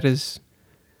say that is,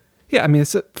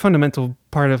 it's a fundamental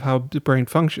part of how the brain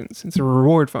functions. It's a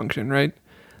reward function, right?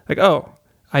 Like,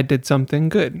 I did something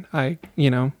good. I,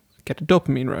 get a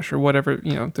dopamine rush or whatever.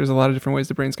 There's a lot of different ways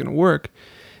the brain's going to work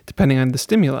depending on the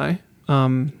stimuli.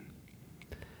 And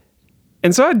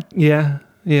so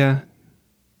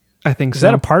I think so. Is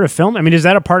that a part of film? I mean, is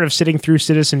that a part of sitting through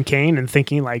Citizen Kane and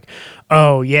thinking like,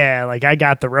 I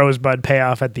got the Rosebud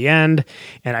payoff at the end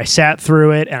and I sat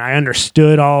through it and I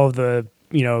understood all of the,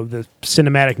 the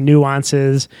cinematic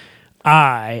nuances.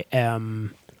 I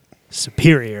am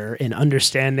superior in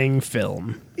understanding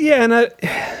film. Yeah, and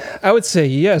I would say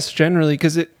yes, generally,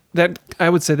 because I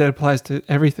would say that applies to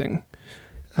everything.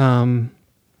 I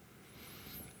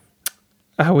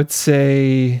would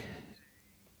say,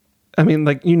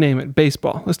 like you name it,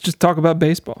 baseball. Let's just talk about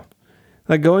baseball.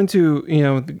 Like going to,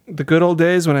 the good old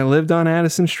days when I lived on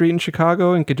Addison Street in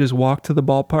Chicago and could just walk to the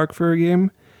ballpark for a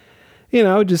game,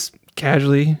 just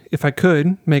casually, if I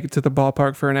could, make it to the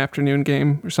ballpark for an afternoon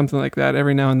game or something like that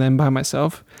every now and then by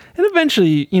myself. And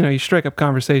eventually, you strike up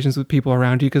conversations with people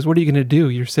around you, because what are you going to do?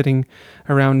 You're sitting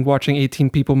around watching 18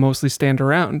 people mostly stand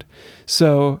around.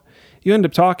 So you end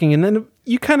up talking, and then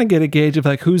you kind of get a gauge of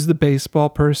like who's the baseball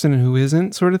person and who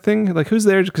isn't, sort of thing. Like who's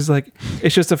there because like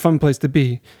it's just a fun place to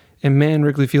be. And man,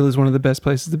 Wrigley Field is one of the best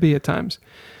places to be at times.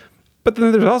 But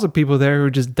then there's also people there who are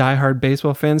just diehard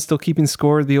baseball fans, still keeping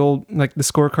score the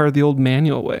scorecard the old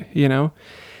manual way,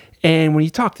 And when you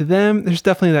talk to them, there's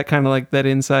definitely that kind of like that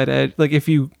inside edge. Like if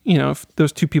if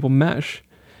those two people mesh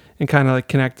and kind of like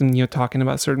connect and, talking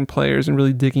about certain players and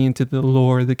really digging into the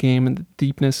lore of the game and the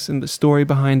deepness and the story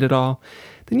behind it all,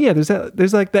 then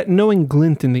there's like that knowing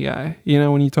glint in the eye,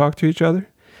 when you talk to each other.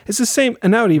 It's the same.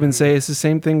 And I would even say it's the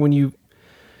same thing when you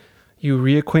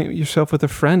reacquaint yourself with a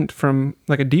friend from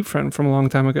like a deep friend from a long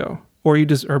time ago, or you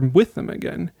just are with them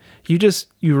again.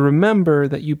 You remember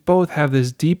that you both have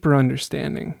this deeper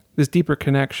understanding, this deeper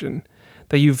connection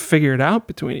that you've figured out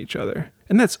between each other.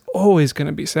 And that's always going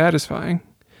to be satisfying.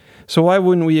 So why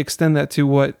wouldn't we extend that to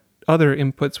what other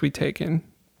inputs we take in,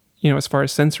 as far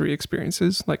as sensory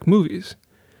experiences like movies?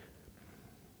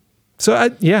 So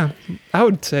I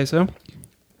would say so.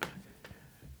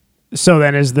 So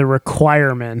then is the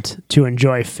requirement to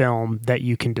enjoy film that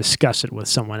you can discuss it with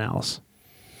someone else?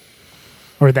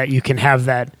 Or that you can have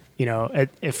that,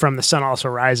 From the Sun Also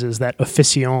Rises, that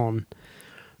afición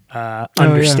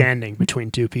understanding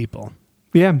between two people.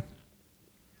 Yeah.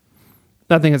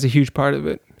 I think that's a huge part of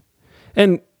it.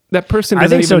 And that person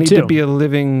doesn't even need to be a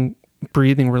living,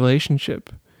 breathing relationship.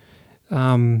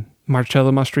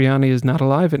 Marcello Mastroianni is not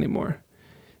alive anymore.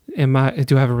 Do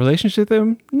I have a relationship with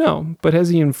him? No. But has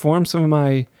he informed some of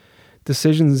my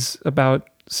decisions about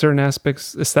certain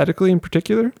aspects aesthetically in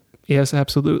particular? Yes,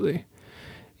 absolutely.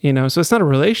 So it's not a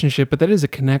relationship, but that is a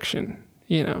connection,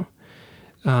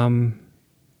 a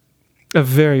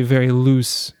very, very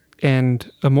loose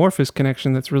and amorphous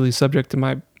connection that's really subject to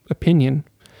my opinion,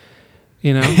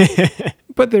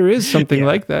 but there is something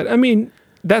like that. I mean,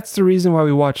 that's the reason why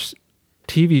we watch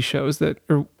TV shows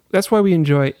that's why we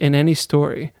enjoy in any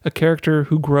story a character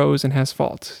who grows and has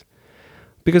faults,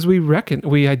 because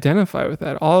we identify with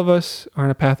that. All of us are on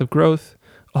a path of growth.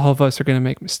 All of us are going to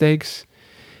make mistakes.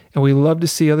 And we love to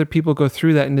see other people go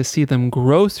through that and to see them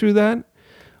grow through that.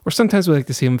 Or sometimes we like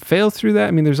to see them fail through that.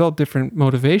 I mean, there's all different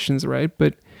motivations, right?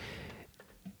 But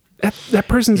that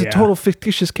person's a total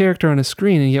fictitious character on a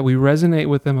screen, and yet we resonate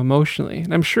with them emotionally.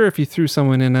 And I'm sure if you threw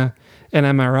someone in an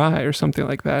MRI or something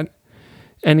like that,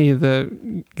 any of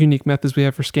the unique methods we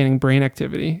have for scanning brain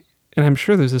activity, and I'm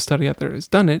sure there's a study out there that's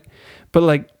done it, but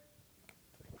like,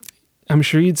 I'm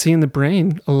sure you'd see in the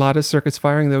brain a lot of circuits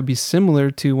firing that would be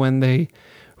similar to when they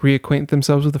reacquaint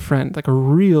themselves with a friend, like a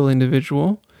real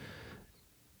individual.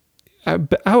 I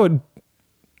would,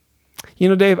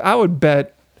 Dave, I would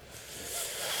bet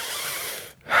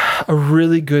a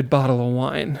really good bottle of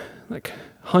wine, like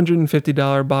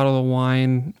 $150 bottle of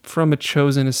wine from a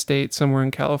chosen estate somewhere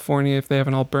in California, if they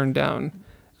haven't all burned down.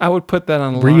 I would put that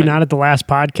on the line. Were you not at the last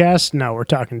podcast? No, we're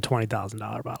talking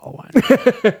 $20,000 bottle of wine.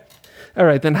 All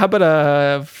right, then how about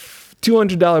a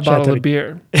 $200 bottle of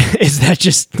beer? Is that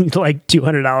just like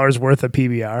 $200 worth of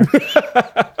PBR?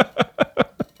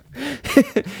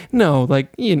 No,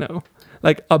 like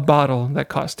a bottle that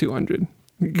costs $200.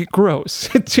 Gross.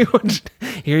 200.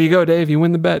 Here you go, Dave. You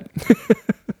win the bet.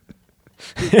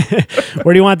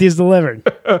 Where do you want these delivered?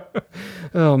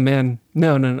 Oh man,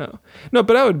 no.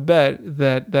 But I would bet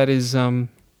that is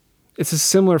it's a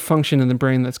similar function in the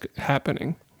brain that's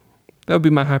happening. That would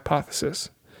be my hypothesis.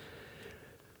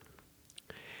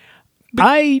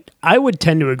 I would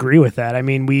tend to agree with that. I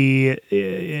mean, we,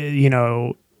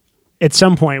 at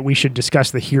some point we should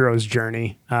discuss the hero's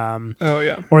journey.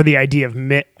 Or the idea of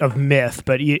myth.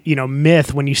 But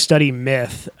myth. When you study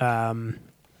myth,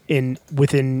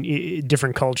 within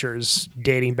different cultures,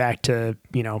 dating back to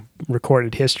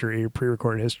recorded history or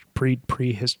pre-recorded history,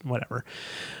 whatever.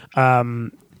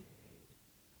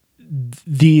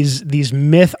 These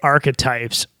myth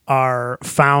archetypes are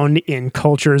found in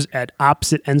cultures at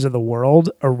opposite ends of the world,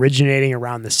 originating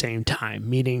around the same time.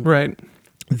 Meaning, right.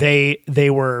 They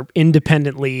were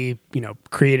independently,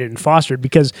 created and fostered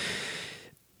because,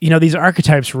 these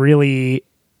archetypes really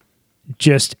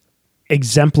just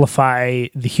exemplify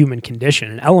the human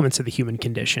condition and elements of the human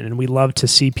condition. And we love to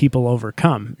see people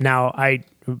overcome. Now,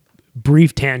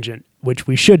 brief tangent, which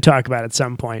we should talk about at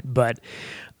some point, but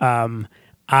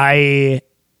I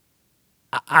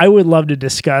would love to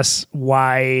discuss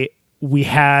why we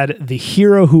had the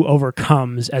hero who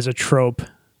overcomes as a trope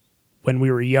when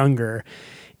we were younger.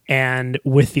 And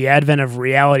with the advent of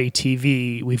reality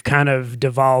TV, we've kind of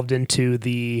devolved into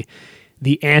the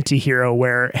anti-hero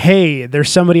where, hey, there's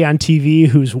somebody on TV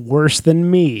who's worse than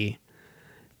me.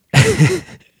 I'm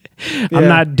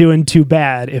not doing too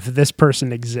bad if this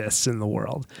person exists in the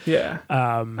world. Yeah.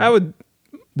 I would...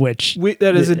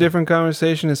 that is a different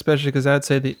conversation, especially because I'd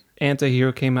say the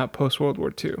anti-hero came out post-World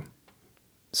War II.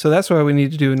 So that's why we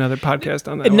need to do another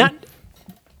podcast on that one.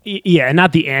 Yeah,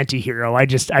 not the anti-hero. I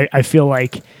feel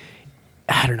like,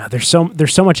 I don't know, there's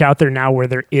so much out there now where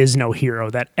there is no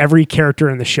hero, that every character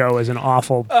in the show is an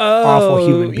awful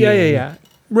human being. Yeah.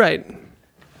 Right.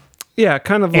 Yeah,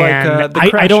 kind of like the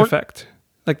Crash effect.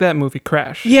 Like that movie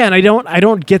Crash. Yeah, and I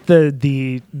don't get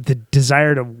the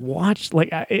desire to watch. Like,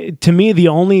 to me, the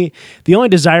only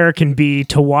desire can be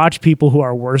to watch people who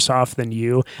are worse off than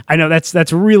you. I know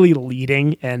that's really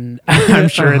leading, and I'm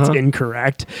sure it's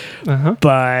incorrect.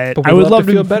 But I would love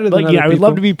to feel better than I would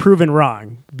love to be proven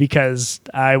wrong because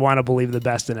I want to believe the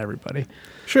best in everybody.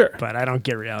 Sure, but I don't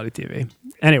get reality TV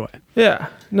anyway. Yeah,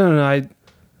 no.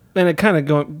 And it kind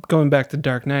of going back to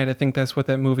Dark Knight. I think that's what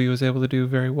that movie was able to do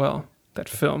very well. That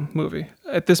movie.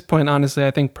 At this point, honestly,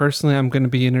 I think personally I'm going to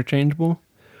be interchangeable.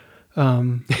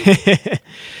 Well,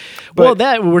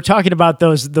 that we're talking about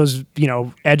those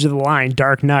edge of the line,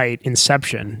 Dark Knight,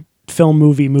 Inception, film,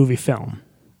 movie, film.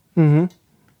 Mm-hmm.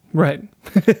 Right.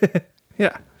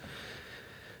 Yeah.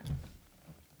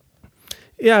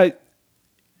 Yeah.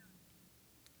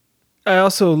 I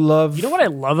also love... You know what I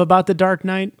love about The Dark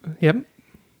Knight? Yep.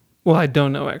 Well, I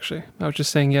don't know, actually. I was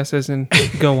just saying yes as in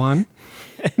go on.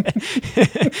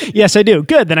 Yes, I do.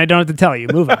 Good. Then I don't have to tell you.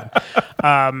 Move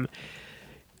on.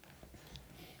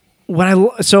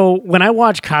 When I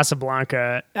watch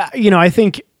Casablanca, I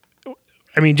think,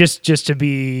 just to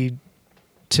be,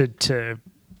 God,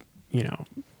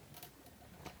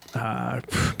 I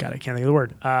can't think of the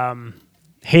word.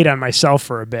 Hate on myself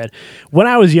for a bit. When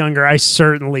I was younger, I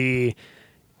certainly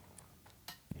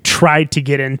tried to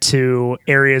get into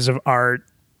areas of art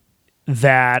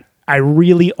that I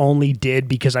really only did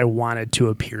because I wanted to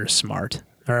appear smart,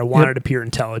 or I wanted to appear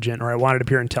intelligent, or I wanted to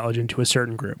appear intelligent to a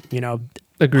certain group.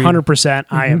 Agreed. 100%.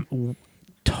 Mm-hmm. I am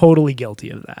totally guilty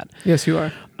of that. Yes, you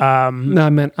are. No, I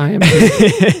meant I am.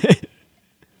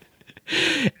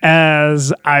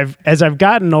 as I've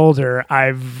gotten older,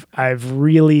 I've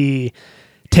really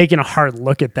taken a hard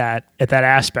look at that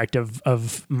aspect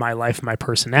of my life, my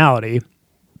personality,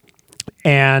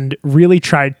 and really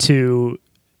tried to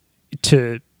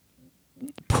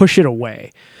push it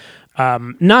away.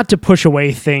 Not to push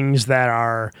away things that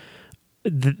are,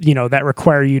 that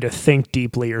require you to think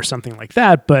deeply or something like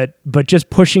that, but just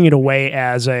pushing it away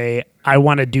as I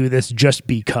want to do this just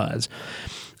because.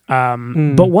 But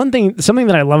something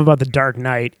that I love about The Dark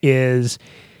Knight is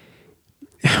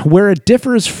where it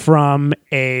differs from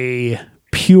a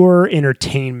pure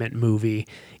entertainment movie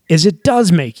is it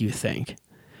does make you think,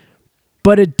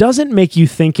 but it doesn't make you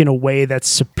think in a way that's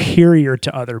superior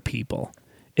to other people.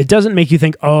 It doesn't make you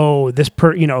think, oh, this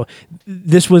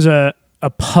was a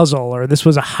puzzle, or this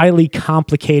was a highly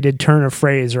complicated turn of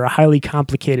phrase, or a highly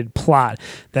complicated plot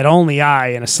that only I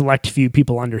and a select few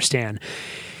people understand.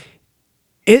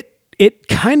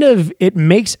 It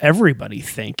makes everybody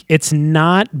think. It's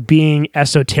not being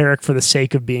esoteric for the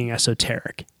sake of being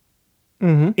esoteric.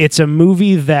 Mm-hmm. It's a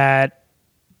movie that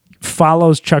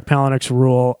follows Chuck Palahniuk's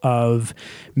rule of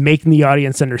making the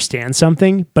audience understand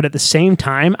something, but at the same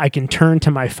time, I can turn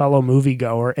to my fellow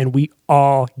moviegoer and we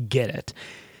all get it.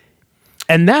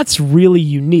 And that's really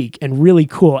unique and really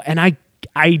cool. And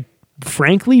I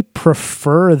frankly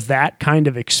prefer that kind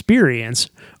of experience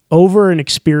over an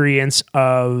experience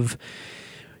of,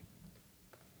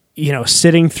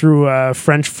 sitting through a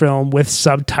French film with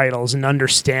subtitles and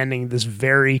understanding this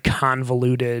very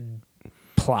convoluted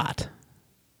plot.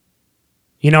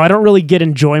 I don't really get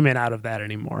enjoyment out of that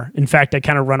anymore. In fact, I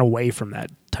kind of run away from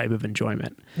that type of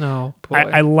enjoyment. No, boy.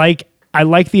 I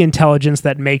like the intelligence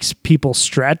that makes people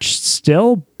stretch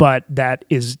still, but that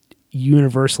is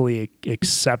universally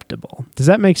acceptable. Does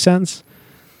that make sense?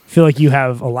 I feel like you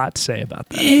have a lot to say about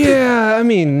that. Yeah, I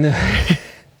mean,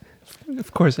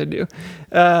 of course I do.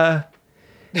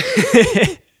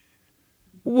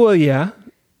 Well, yeah.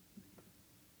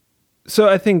 So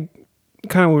I think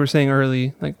kind of what we were saying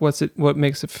early, like what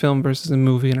makes a film versus a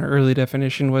movie in our early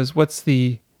definition was what's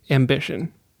the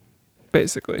ambition,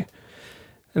 basically.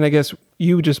 And I guess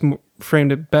you just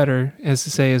framed it better as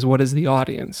to say is what is the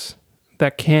audience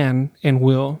that can and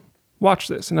will watch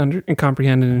this and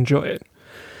comprehend and enjoy it.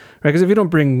 Right? Because if you don't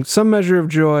bring some measure of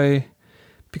joy,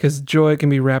 because joy can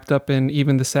be wrapped up in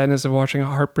even the sadness of watching a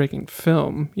heartbreaking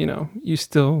film,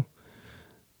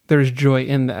 there's joy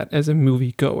in that as a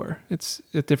movie goer. It's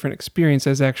a different experience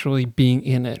as actually being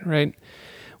in it, right?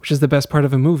 Which is the best part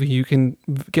of a movie. You can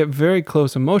get very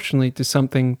close emotionally to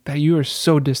something that you are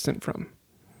so distant from,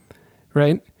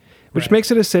 right? Which makes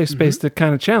it a safe space to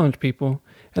kind of challenge people.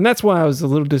 And that's why I was a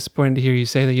little disappointed to hear you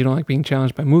say that you don't like being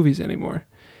challenged by movies anymore.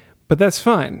 But that's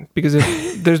fine, because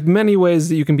there's many ways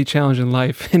that you can be challenged in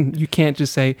life, and you can't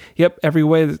just say, yep, every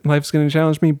way that life's going to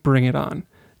challenge me, bring it on.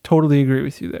 Totally agree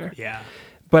with you there. Yeah.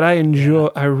 But I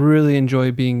really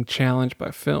enjoy being challenged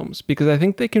by films, because I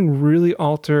think they can really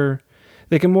alter,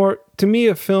 to me,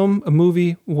 a film, a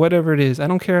movie, whatever it is, I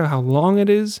don't care how long it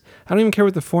is, I don't even care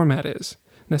what the format is,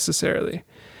 necessarily.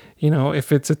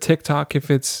 If it's a TikTok,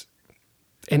 if it's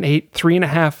an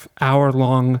 3.5 hour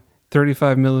long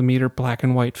 35 millimeter black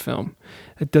and white film.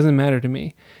 It doesn't matter to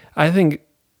me. I think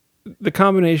the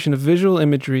combination of visual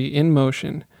imagery in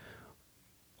motion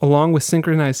along with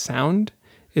synchronized sound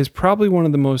is probably one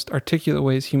of the most articulate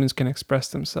ways humans can express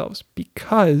themselves,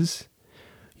 because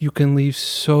you can leave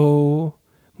so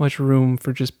much room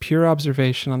for just pure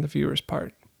observation on the viewer's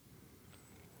part.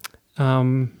 Let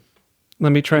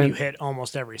me try. You hit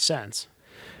almost every sense.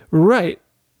 Right.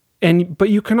 But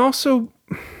you can also...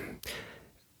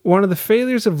 One of the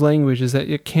failures of language is that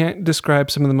it can't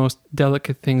describe some of the most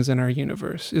delicate things in our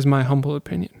universe, is my humble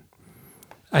opinion.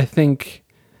 I think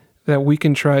that we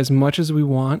can try as much as we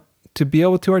want to be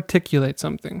able to articulate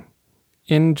something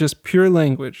in just pure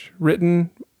language,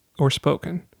 written or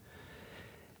spoken.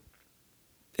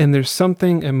 And there's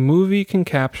something a movie can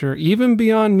capture, even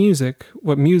beyond music,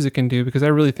 what music can do, because I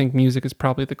really think music is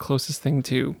probably the closest thing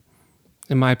to,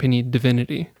 in my opinion,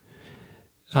 divinity.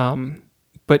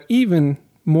 But even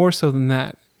more so than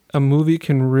that, a moving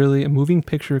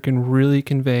picture can really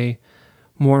convey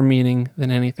more meaning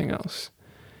than anything else.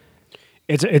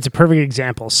 It's a perfect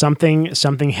example.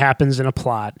 Something happens in a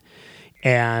plot,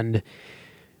 and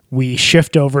we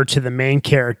shift over to the main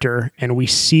character, and we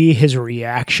see his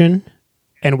reaction,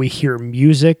 and we hear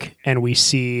music, and we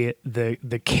see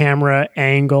the camera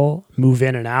angle move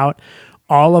in and out.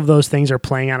 All of those things are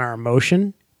playing on our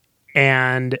emotion,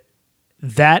 and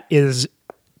that is,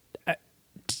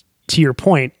 to your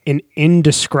point, in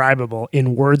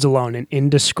words alone, an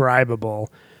indescribable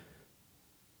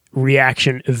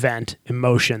reaction, event,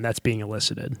 emotion that's being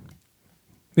elicited.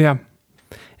 Yeah.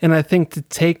 And I think to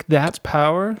take that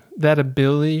power, that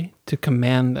ability to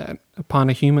command that upon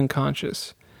a human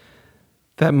conscious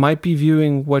that might be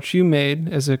viewing what you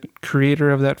made as a creator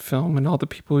of that film and all the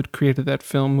people who created that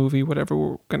film, movie, whatever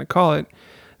we're going to call it,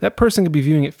 that person could be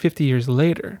viewing it 50 years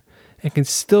later and can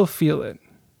still feel it.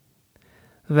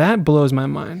 That blows my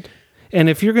mind. And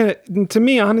if you're going to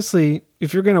me, honestly,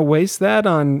 if you're going to waste that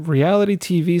on reality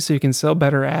TV so you can sell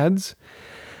better ads,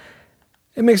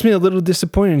 it makes me a little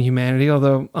disappointed in humanity,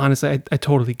 although honestly, I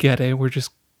totally get it. We're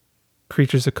just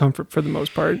creatures of comfort for the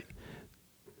most part.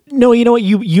 No, you know what?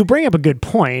 You bring up a good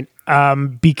point,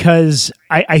 because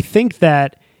I think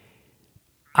that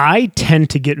I tend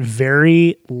to get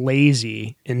very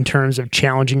lazy in terms of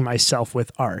challenging myself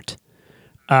with art.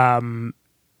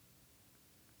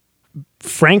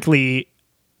 Frankly,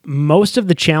 most of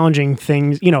the challenging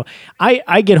things,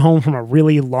 I get home from a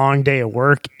really long day of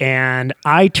work and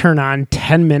I turn on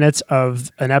 10 minutes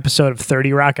of an episode of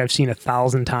 30 Rock I've seen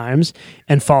 1,000 times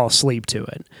and fall asleep to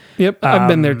it. Yep, I've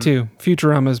been there too.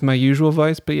 Futurama is my usual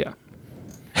vice, but yeah.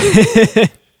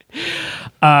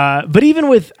 But even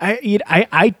with,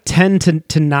 I tend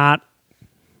to not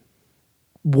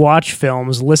watch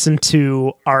films, listen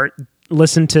to art,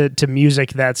 listen to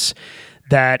music that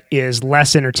is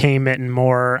less entertainment and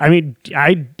more. I mean,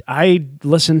 I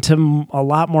listen to a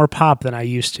lot more pop than I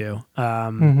used to.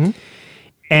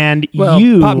 And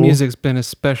pop music's been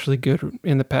especially good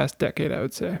in the past decade, I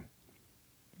would say.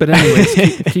 But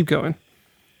anyways, keep going.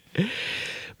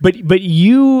 But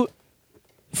you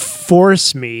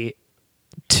force me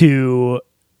to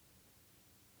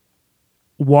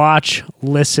watch,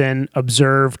 listen,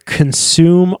 observe,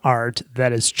 consume art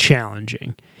that is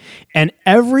challenging. And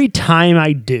every time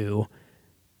I do,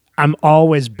 I'm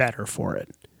always better for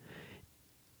it.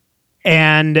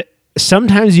 And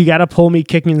sometimes you got to pull me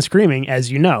kicking and screaming,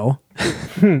 as you know.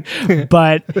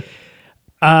 But,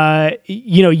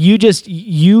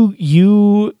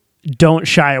 you don't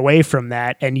shy away from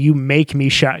that, and you make me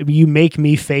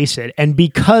face it. And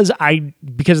because of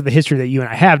the history that you and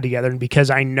I have together, and because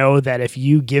I know that if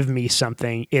you give me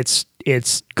something, it's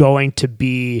going to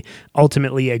be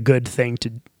ultimately a good thing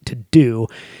to do.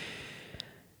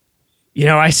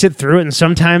 I sit through it, and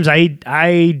sometimes I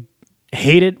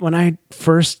hate it when I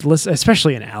first listen,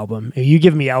 especially an album. You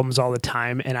give me albums all the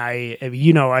time, and I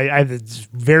have this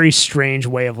very strange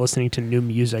way of listening to new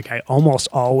music. I almost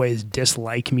always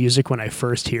dislike music when I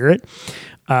first hear it.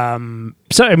 So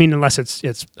I mean, unless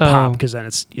it's pop, because then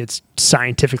it's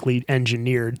scientifically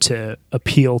engineered to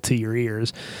appeal to your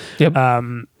ears. Yep.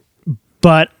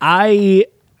 But I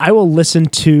will listen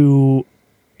to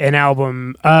an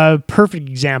album. Perfect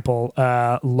example.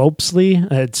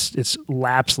 Lopsley. It's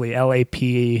Lapsley.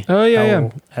 Lapsley. Oh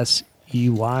yeah.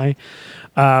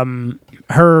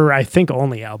 Her, I think,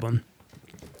 only album.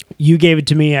 You gave it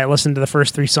to me. I listened to the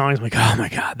first 3 songs. I'm like, oh my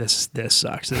god, this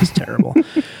sucks. This is terrible.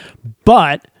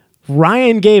 But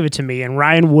Ryan gave it to me, and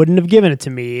Ryan wouldn't have given it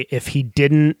to me if he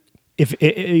didn't. Right. If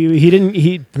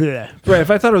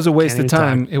I thought it was a waste of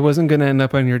time, it wasn't going to end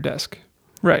up on your desk.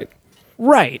 Right.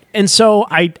 Right. And so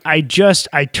I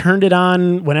turned it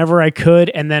on whenever I could.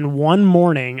 And then one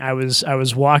morning I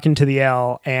was walking to the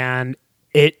L and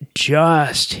it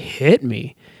just hit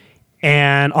me.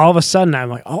 And all of a sudden I'm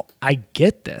like, oh, I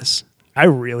get this. I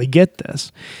really get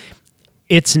this.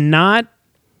 It's not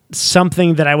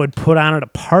something that I would put on at a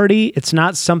party. It's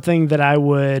not something that I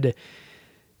would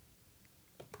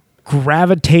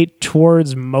gravitate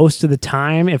towards most of the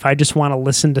time if I just want to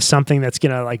listen to something that's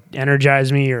going to like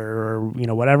energize me or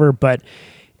whatever, but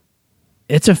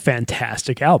it's a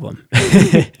fantastic album.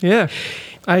 Yeah,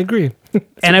 I agree.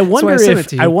 And I wonder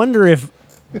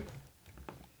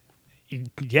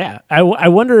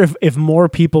if more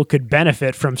people could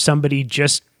benefit from somebody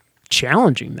just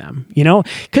challenging them,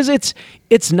 because it's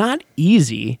not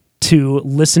easy to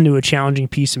listen to a challenging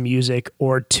piece of music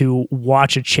or to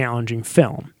watch a challenging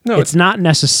film. No, it's not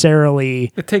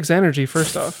necessarily. It takes energy.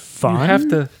 First off, fun. You have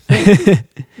to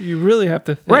think. You really have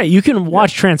to think. Right. You can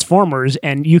watch Transformers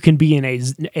and you can be in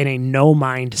a no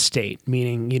mind state,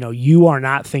 meaning you are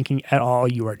not thinking at all.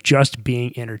 You are just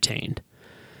being entertained.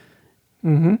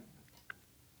 Mm-hmm.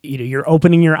 You're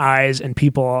opening your eyes, and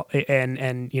people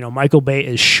and Michael Bay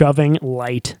is shoving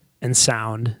light and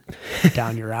sound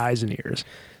down your eyes and ears.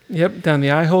 Yep, down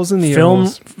the eye holes and the ear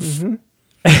holes. Mm-hmm.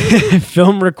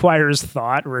 Film requires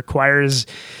thought, requires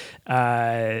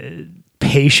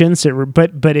patience.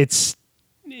 But it's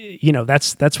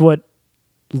that's what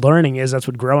learning is. That's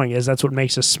what growing is. That's what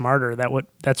makes us smarter.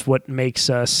 That's what makes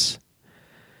us,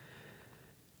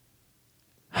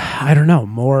 I don't know,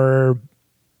 more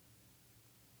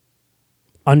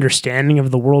understanding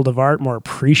of the world of art, more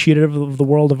appreciative of the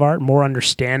world of art, more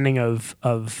understanding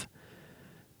of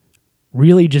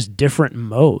really just different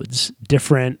modes,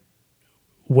 different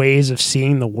ways of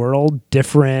seeing the world,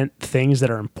 different things that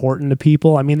are important to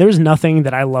people. I mean, there's nothing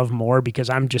that I love more, because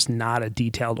I'm just not a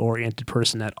detailed-oriented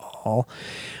person at all.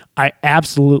 I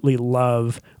absolutely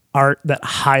love art that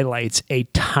highlights a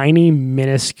tiny,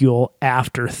 minuscule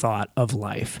afterthought of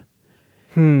life.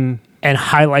 And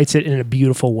highlights it in a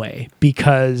beautiful way,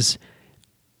 because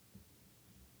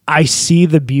I see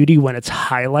the beauty when it's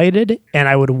highlighted, and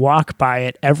I would walk by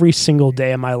it every single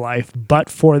day of my life, but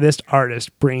for this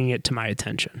artist bringing it to my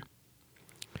attention.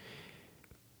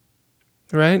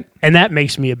 Right. And that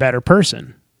makes me a better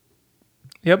person.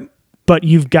 Yep. But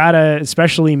you've got to,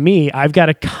 especially me, I've got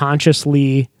to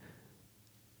consciously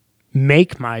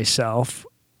make myself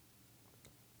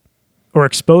or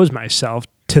expose myself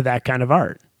to that kind of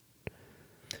art.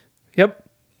 Yep.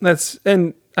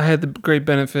 And I had the great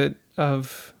benefit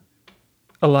of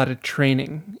a lot of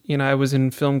training. You know, I was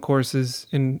in film courses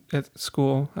at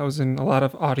school. I was in a lot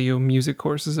of audio music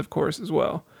courses, of course, as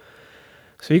well.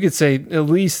 So you could say at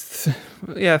least,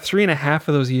 3.5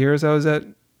 of those years I was at,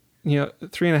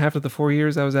 3.5 of the 4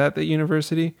 years I was at the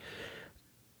university,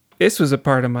 this was a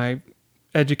part of my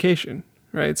education,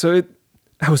 right? So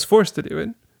I was forced to do it,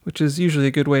 which is usually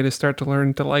a good way to start to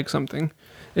learn to like something.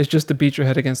 It's just to beat your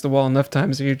head against the wall enough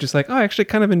times that you're just like, oh, I actually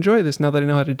kind of enjoy this now that I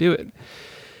know how to do it.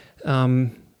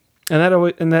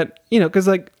 Because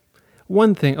like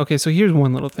one thing, okay, so here's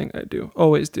one little thing I do,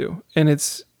 always do, and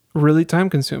it's really time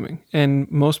consuming. And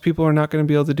most people are not going to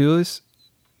be able to do this.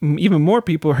 Even more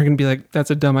people are going to be like, that's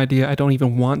a dumb idea. I don't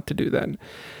even want to do that.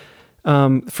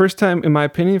 First time, in my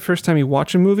opinion, first time you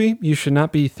watch a movie, you should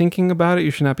not be thinking about it.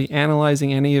 You should not be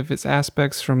analyzing any of its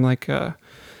aspects from like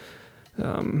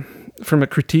from a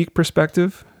critique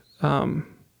perspective.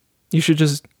 You should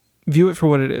just view it for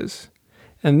what it is,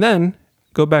 and then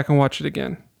go back and watch it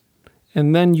again.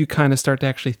 And then you kind of start to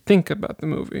actually think about the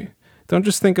movie. Don't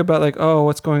just think about like, oh,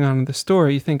 what's going on in the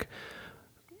story. You think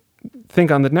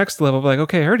on the next level, like,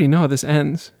 okay, I already know how this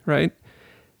ends, right?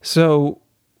 So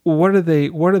what are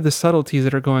the subtleties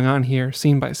that are going on here,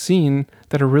 scene by scene,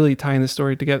 that are really tying the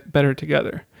story to get better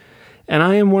together? And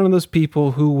I am one of those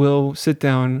people who will sit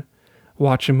down,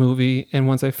 watch a movie, and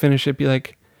once I finish it, be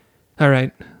like, all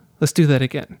right, let's do that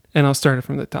again. And I'll start it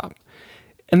from the top.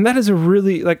 And that is a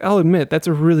really, like, I'll admit, that's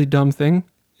a really dumb thing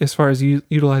as far as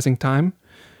utilizing time.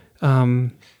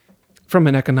 From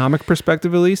an economic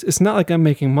perspective, at least, it's not like I'm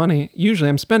making money. Usually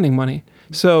I'm spending money.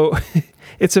 So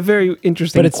it's a very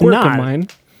interesting quirk of mine.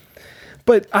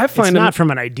 But I find it's not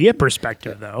from an idea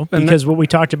perspective, though, because what we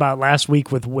talked about last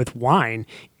week with wine,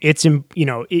 it's,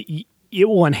 it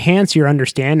will enhance your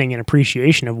understanding and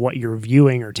appreciation of what you're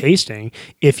viewing or tasting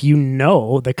if you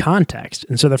know the context.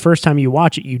 And so the first time you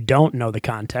watch it, you don't know the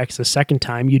context. The second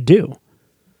time you do.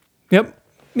 Yep.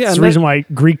 Yeah, it's the reason why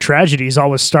Greek tragedies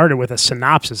always started with a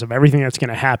synopsis of everything that's going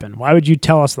to happen. Why would you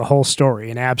tell us the whole story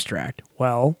in abstract?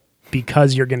 Well,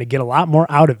 because you're going to get a lot more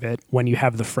out of it when you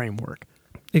have the framework.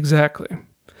 Exactly.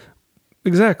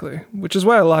 Which is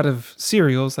why a lot of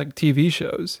serials, like TV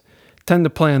shows, tend to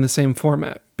play on the same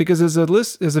format. Because as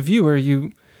a viewer,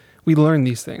 we learn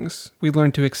these things. We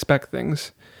learn to expect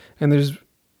things. And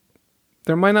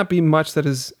there might not be much that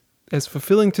is as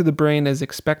fulfilling to the brain as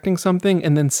expecting something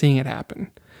and then seeing it happen,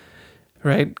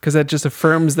 right? Because that just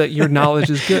affirms that your knowledge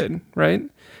is good, right?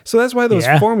 So that's why those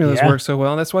formulas work so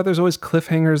well. And that's why there's always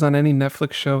cliffhangers on any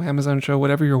Netflix show, Amazon show,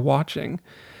 whatever you're watching.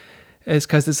 Is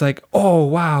because it's like, oh,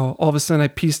 wow, all of a sudden I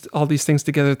pieced all these things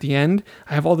together at the end.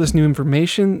 I have all this new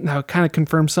information. Now it kind of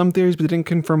confirms some theories, but it didn't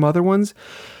confirm other ones.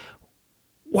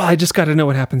 Well, I just got to know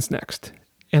what happens next.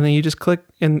 And then you just click,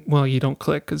 and well, you don't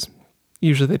click because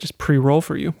usually they just pre-roll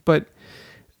for you. But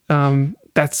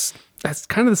that's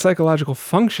kind of the psychological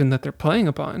function that they're playing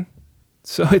upon.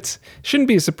 So it shouldn't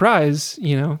be a surprise,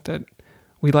 that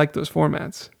we like those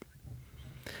formats.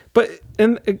 But,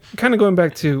 and kind of going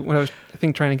back to what I was, I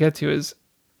think, trying to get to is,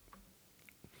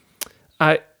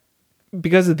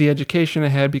 because of the education I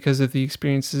had, because of the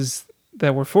experiences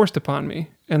that were forced upon me,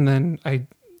 and then I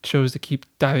chose to keep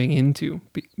diving into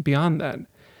beyond that.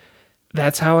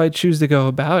 That's how I choose to go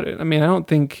about it. I mean, I don't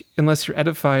think, unless you're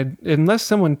edified, unless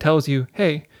someone tells you,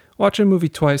 hey, watch a movie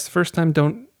twice. The first time,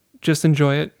 don't just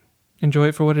enjoy it. Enjoy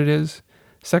it for what it is.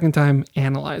 Second time,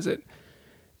 analyze it.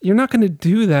 You're not going to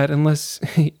do that unless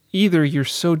either you're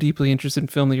so deeply interested in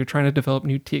film that you're trying to develop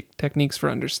new techniques for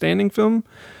understanding film,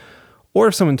 or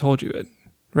if someone told you it,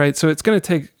 right? So it's going to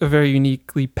take a very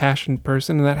uniquely passionate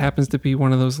person, and that happens to be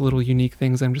one of those little unique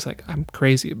things I'm just like, I'm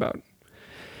crazy about.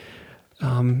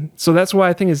 So that's why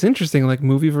I think it's interesting, like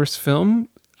movie versus film.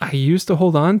 I used to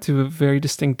hold on to a very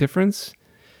distinct difference.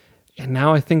 And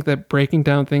now I think that breaking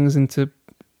down things into,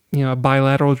 a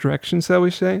bilateral direction, shall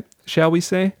we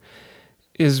say,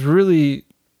 is really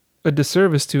a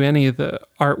disservice to any of the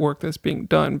artwork that's being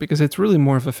done, because it's really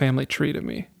more of a family tree to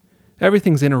me.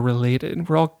 Everything's interrelated.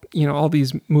 We're all, all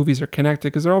these movies are connected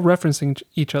because they're all referencing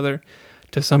each other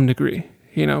to some degree.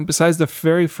 Besides the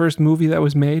very first movie that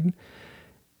was made,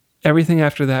 everything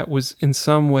after that was in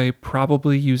some way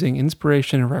probably using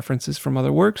inspiration and references from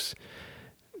other works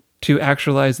to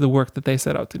actualize the work that they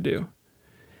set out to do.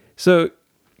 So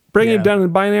breaking it down in the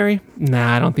binary,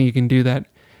 I don't think you can do that.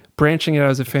 Branching it out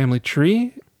as a family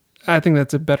tree, I think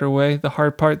that's a better way. The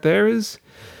hard part there is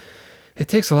it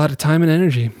takes a lot of time and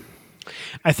energy.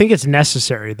 I think it's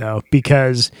necessary, though,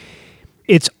 because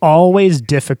it's always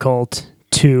difficult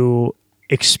to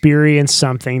experience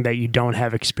something that you don't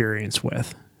have experience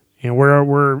with.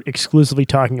 We're exclusively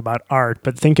talking about art,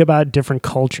 but think about different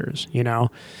cultures.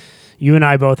 You and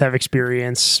I both have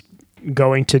experience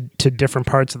going to different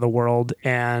parts of the world,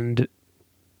 and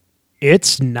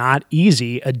it's not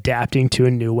easy adapting to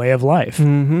a new way of life.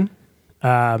 Mm-hmm.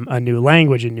 A new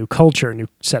language, a new culture, a new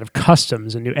set of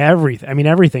customs, a new everything. I mean,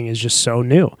 everything is just so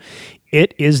new.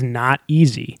 It is not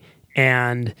easy.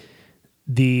 And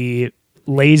the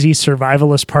lazy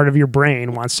survivalist part of your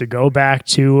brain wants to go back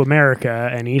to America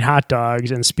and eat hot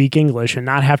dogs and speak English and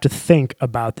not have to think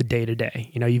about the day-to-day.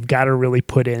 You've got to really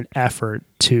put in effort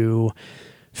to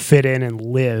fit in and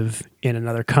live in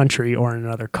another country or in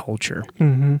another culture.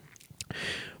 Mm-hmm.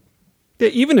 Yeah,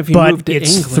 even if you move to England. But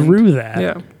it's through that.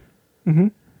 Yeah. Mm-hmm.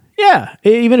 Yeah,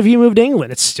 even if you moved to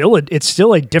England, it's still a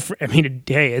different. I mean,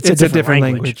 hey, it's a different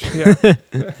language. Yeah.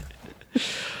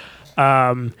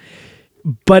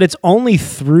 But it's only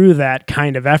through that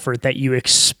kind of effort that you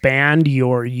expand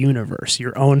your universe,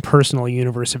 your own personal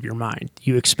universe of your mind.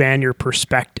 You expand your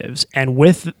perspectives, and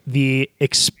with the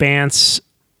expanse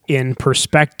in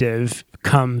perspective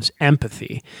comes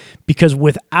empathy, because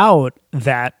without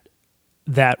that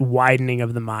widening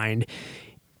of the mind,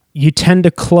 you tend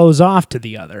to close off to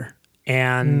the other.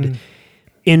 And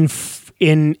in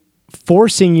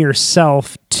forcing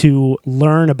yourself to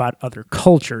learn about other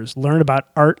cultures, learn about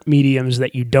art mediums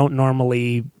that you don't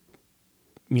normally,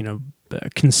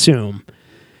 consume,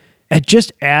 it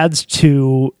just adds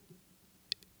to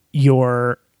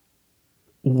your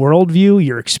worldview,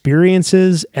 your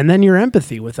experiences, and then your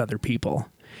empathy with other people.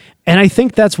 And I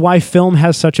think that's why film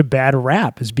has such a bad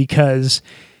rap, is because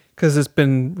it's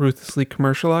been ruthlessly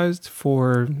commercialized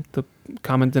for the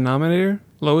common denominator,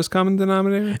 lowest common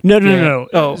denominator. No.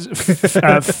 Oh,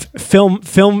 film.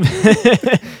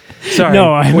 Sorry.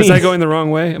 No, was I going the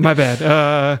wrong way? My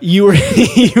bad. You were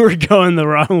going the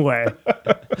wrong way.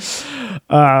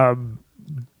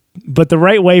 But the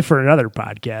right way for another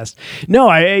podcast.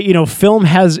 No, film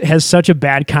has such a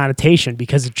bad connotation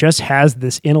because it just has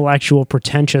this intellectual,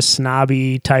 pretentious,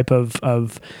 snobby type of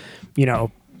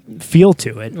feel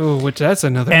to it. Oh, which that's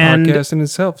another podcast in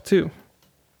itself too.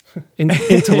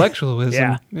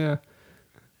 Intellectualism. Yeah.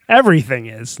 Everything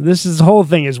is. This whole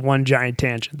thing is one giant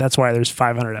tangent. That's why there's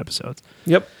 500 episodes.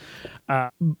 Yep.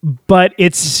 But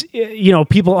it's,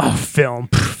 people,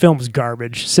 film's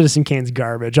garbage. Citizen Kane's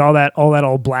garbage. All that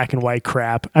old black and white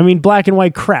crap. I mean, black and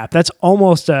white crap. That's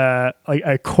almost a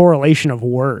correlation of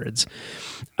words.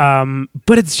 But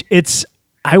it's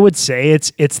I would say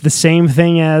it's the same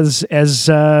thing as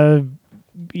racism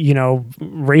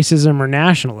or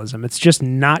nationalism. It's just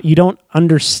not, you don't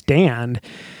understand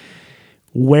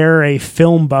where a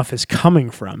film buff is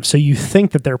coming from. So you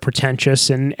think that they're pretentious,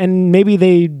 and maybe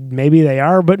they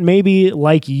are, but maybe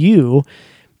like you,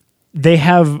 they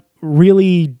have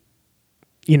really,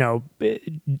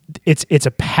 it's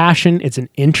a passion, it's an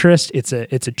interest, it's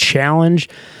a challenge.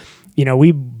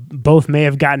 We both may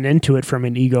have gotten into it from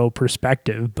an ego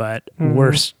perspective, but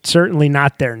we're certainly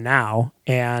not there now.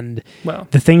 And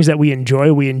the things that we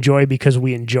enjoy because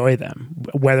we enjoy them,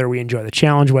 whether we enjoy the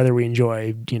challenge, whether we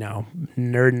enjoy,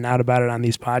 nerding out about it on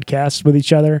these podcasts with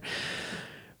each other.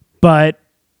 But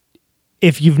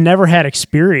if you've never had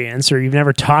experience, or you've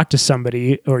never talked to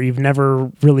somebody, or you've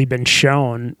never really been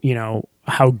shown,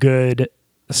 how good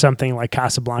something like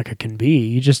Casablanca can be,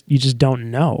 you just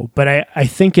don't know. But I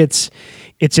think it's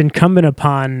incumbent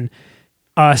upon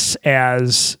us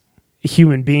as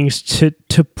human beings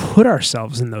to put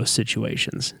ourselves in those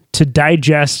situations, to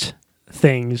digest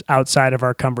things outside of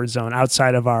our comfort zone,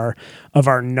 outside of our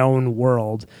known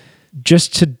world,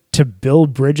 just to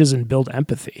build bridges and build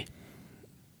empathy.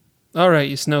 All right,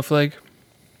 you snowflake.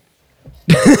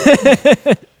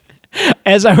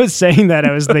 As I was saying that,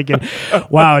 I was thinking,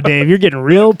 wow, Dave, you're getting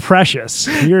real precious.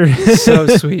 You're So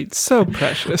sweet, so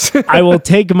precious. I will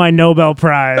take my Nobel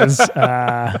Prize.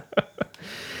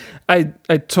 I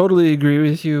totally agree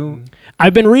with you.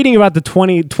 I've been reading about the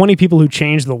 20 people who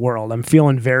changed the world. I'm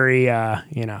feeling very,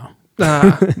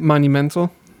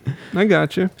 Monumental. I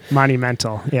got you.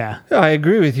 monumental. Yeah. I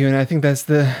agree with you, and I think that's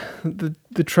the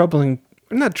troubling,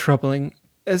 not troubling,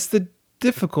 as the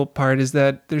difficult part is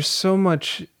that there's so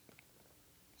much,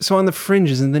 so on the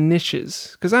fringes and the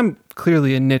niches, because I'm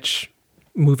clearly a niche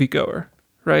moviegoer,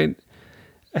 right?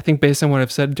 I think based on what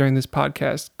I've said during this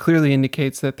podcast, clearly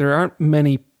indicates that there aren't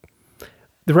many,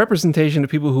 the representation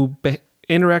of people who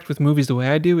interact with movies the way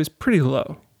I do is pretty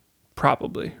low,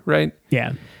 probably, right?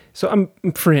 Yeah. So I'm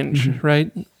fringe,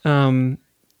 right? And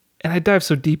I dive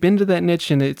so deep into that niche,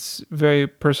 and it's very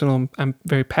personal. I'm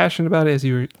very passionate about it, as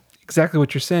you were exactly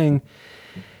what you're saying.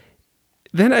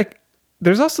 Then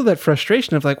there's also that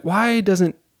frustration of like, why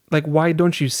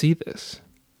don't you see this?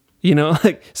 You know,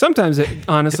 like sometimes,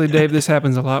 honestly, Dave, this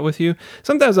happens a lot with you.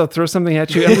 Sometimes I'll throw something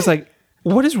at you. I'm just like,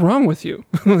 what is wrong with you?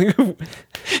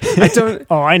 I don't.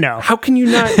 Oh, I know. How can you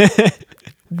not?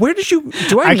 Where did you?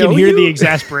 Do I? I know can hear you? the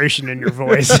exasperation in your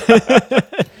voice.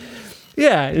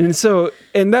 Yeah,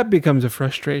 and that becomes a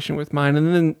frustration with mine,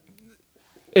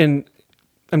 and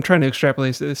I'm trying to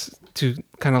extrapolate this to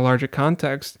kind of larger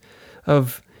context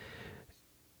of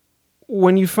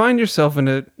when you find yourself in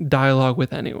a dialogue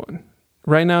with anyone.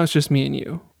 Right now, it's just me and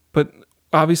you, but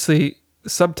obviously, the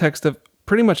subtext of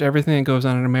pretty much everything that goes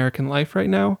on in American life right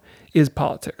now is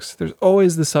politics. There's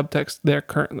always the subtext there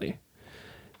currently.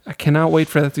 I cannot wait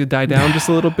for that to die down just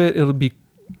a little bit.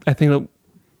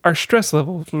 Our stress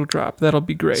levels will drop. That'll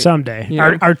be great. Someday. You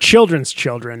know? Our children's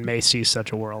children may see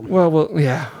such a world. Well,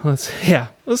 yeah.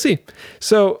 We'll see.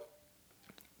 So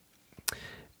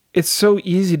it's so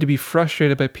easy to be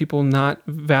frustrated by people not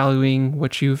valuing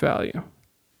what you value,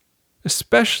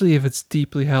 especially if it's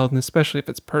deeply held and especially if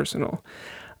it's personal.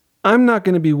 I'm not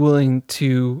going to be willing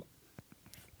to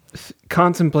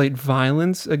contemplate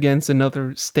violence against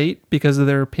another state because of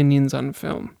their opinions on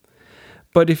film.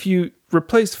 But if you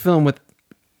replace film with,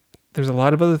 there's a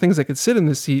lot of other things that could sit in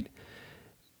the seat,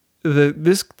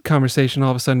 this conversation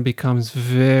all of a sudden becomes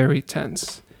very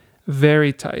tense,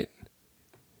 very tight,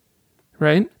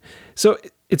 right? So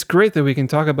it's great that we can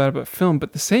talk about film,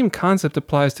 but the same concept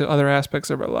applies to other aspects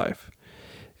of our life.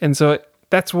 And so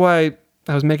that's why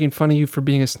I was making fun of you for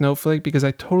being a snowflake, because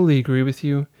I totally agree with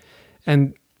you.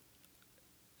 And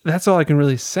that's all I can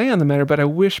really say on the matter, but I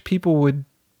wish people would,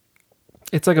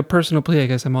 it's like a personal plea, I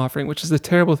guess I'm offering, which is a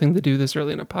terrible thing to do this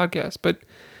early in a podcast, but,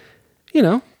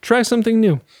 try something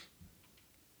new.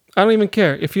 I don't even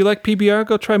care. If you like PBR,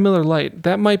 go try Miller Lite.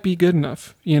 That might be good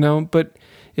enough, but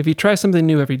if you try something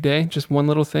new every day, just one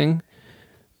little thing,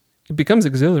 it becomes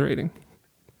exhilarating.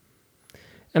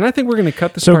 And I think we're going to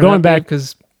cut this part out back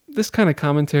because this kind of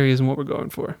commentary isn't what we're going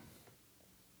for.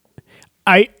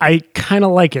 I kind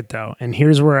of like it, though, and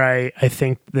here's where I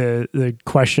think the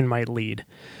question might lead.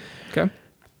 Okay.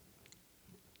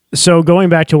 So going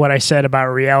back to what I said about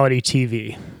reality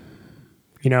TV,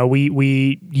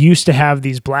 we used to have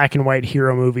these black and white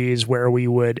hero movies where we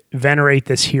would venerate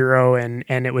this hero and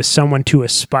it was someone to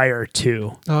aspire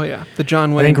to. Oh, yeah. The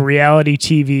John Wayne. I think reality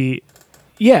TV,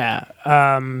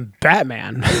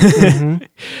 Batman. Mm-hmm.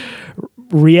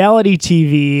 Reality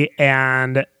TV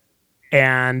and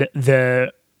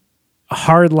the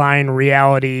hardline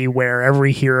reality where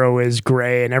every hero is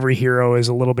gray and every hero is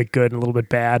a little bit good and a little bit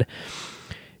bad.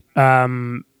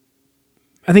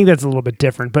 I think that's a little bit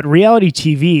different, but reality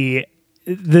TV,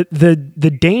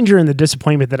 the danger and the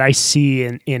disappointment that I see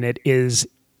in it is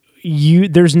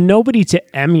there's nobody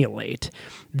to emulate.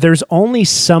 There's only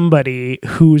somebody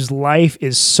whose life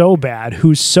is so bad,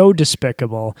 who's so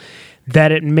despicable,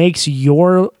 that it makes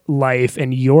your life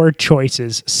and your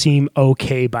choices seem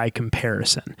okay by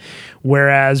comparison.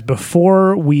 Whereas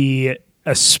before we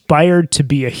aspired to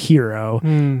be a hero,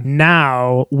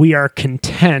 now we are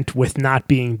content with not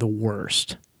being the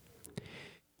worst.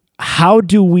 How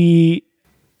do we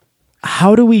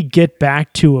get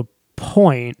back to a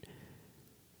point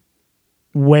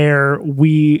where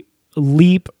we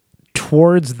leap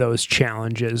towards those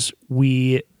challenges?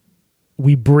 We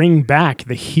bring back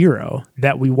the hero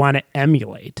that we want to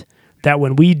emulate, that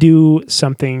when we do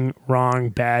something wrong,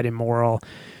 bad, immoral,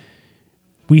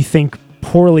 we think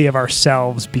poorly of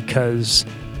ourselves because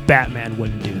Batman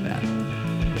wouldn't do that.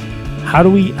 How do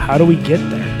we get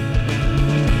there?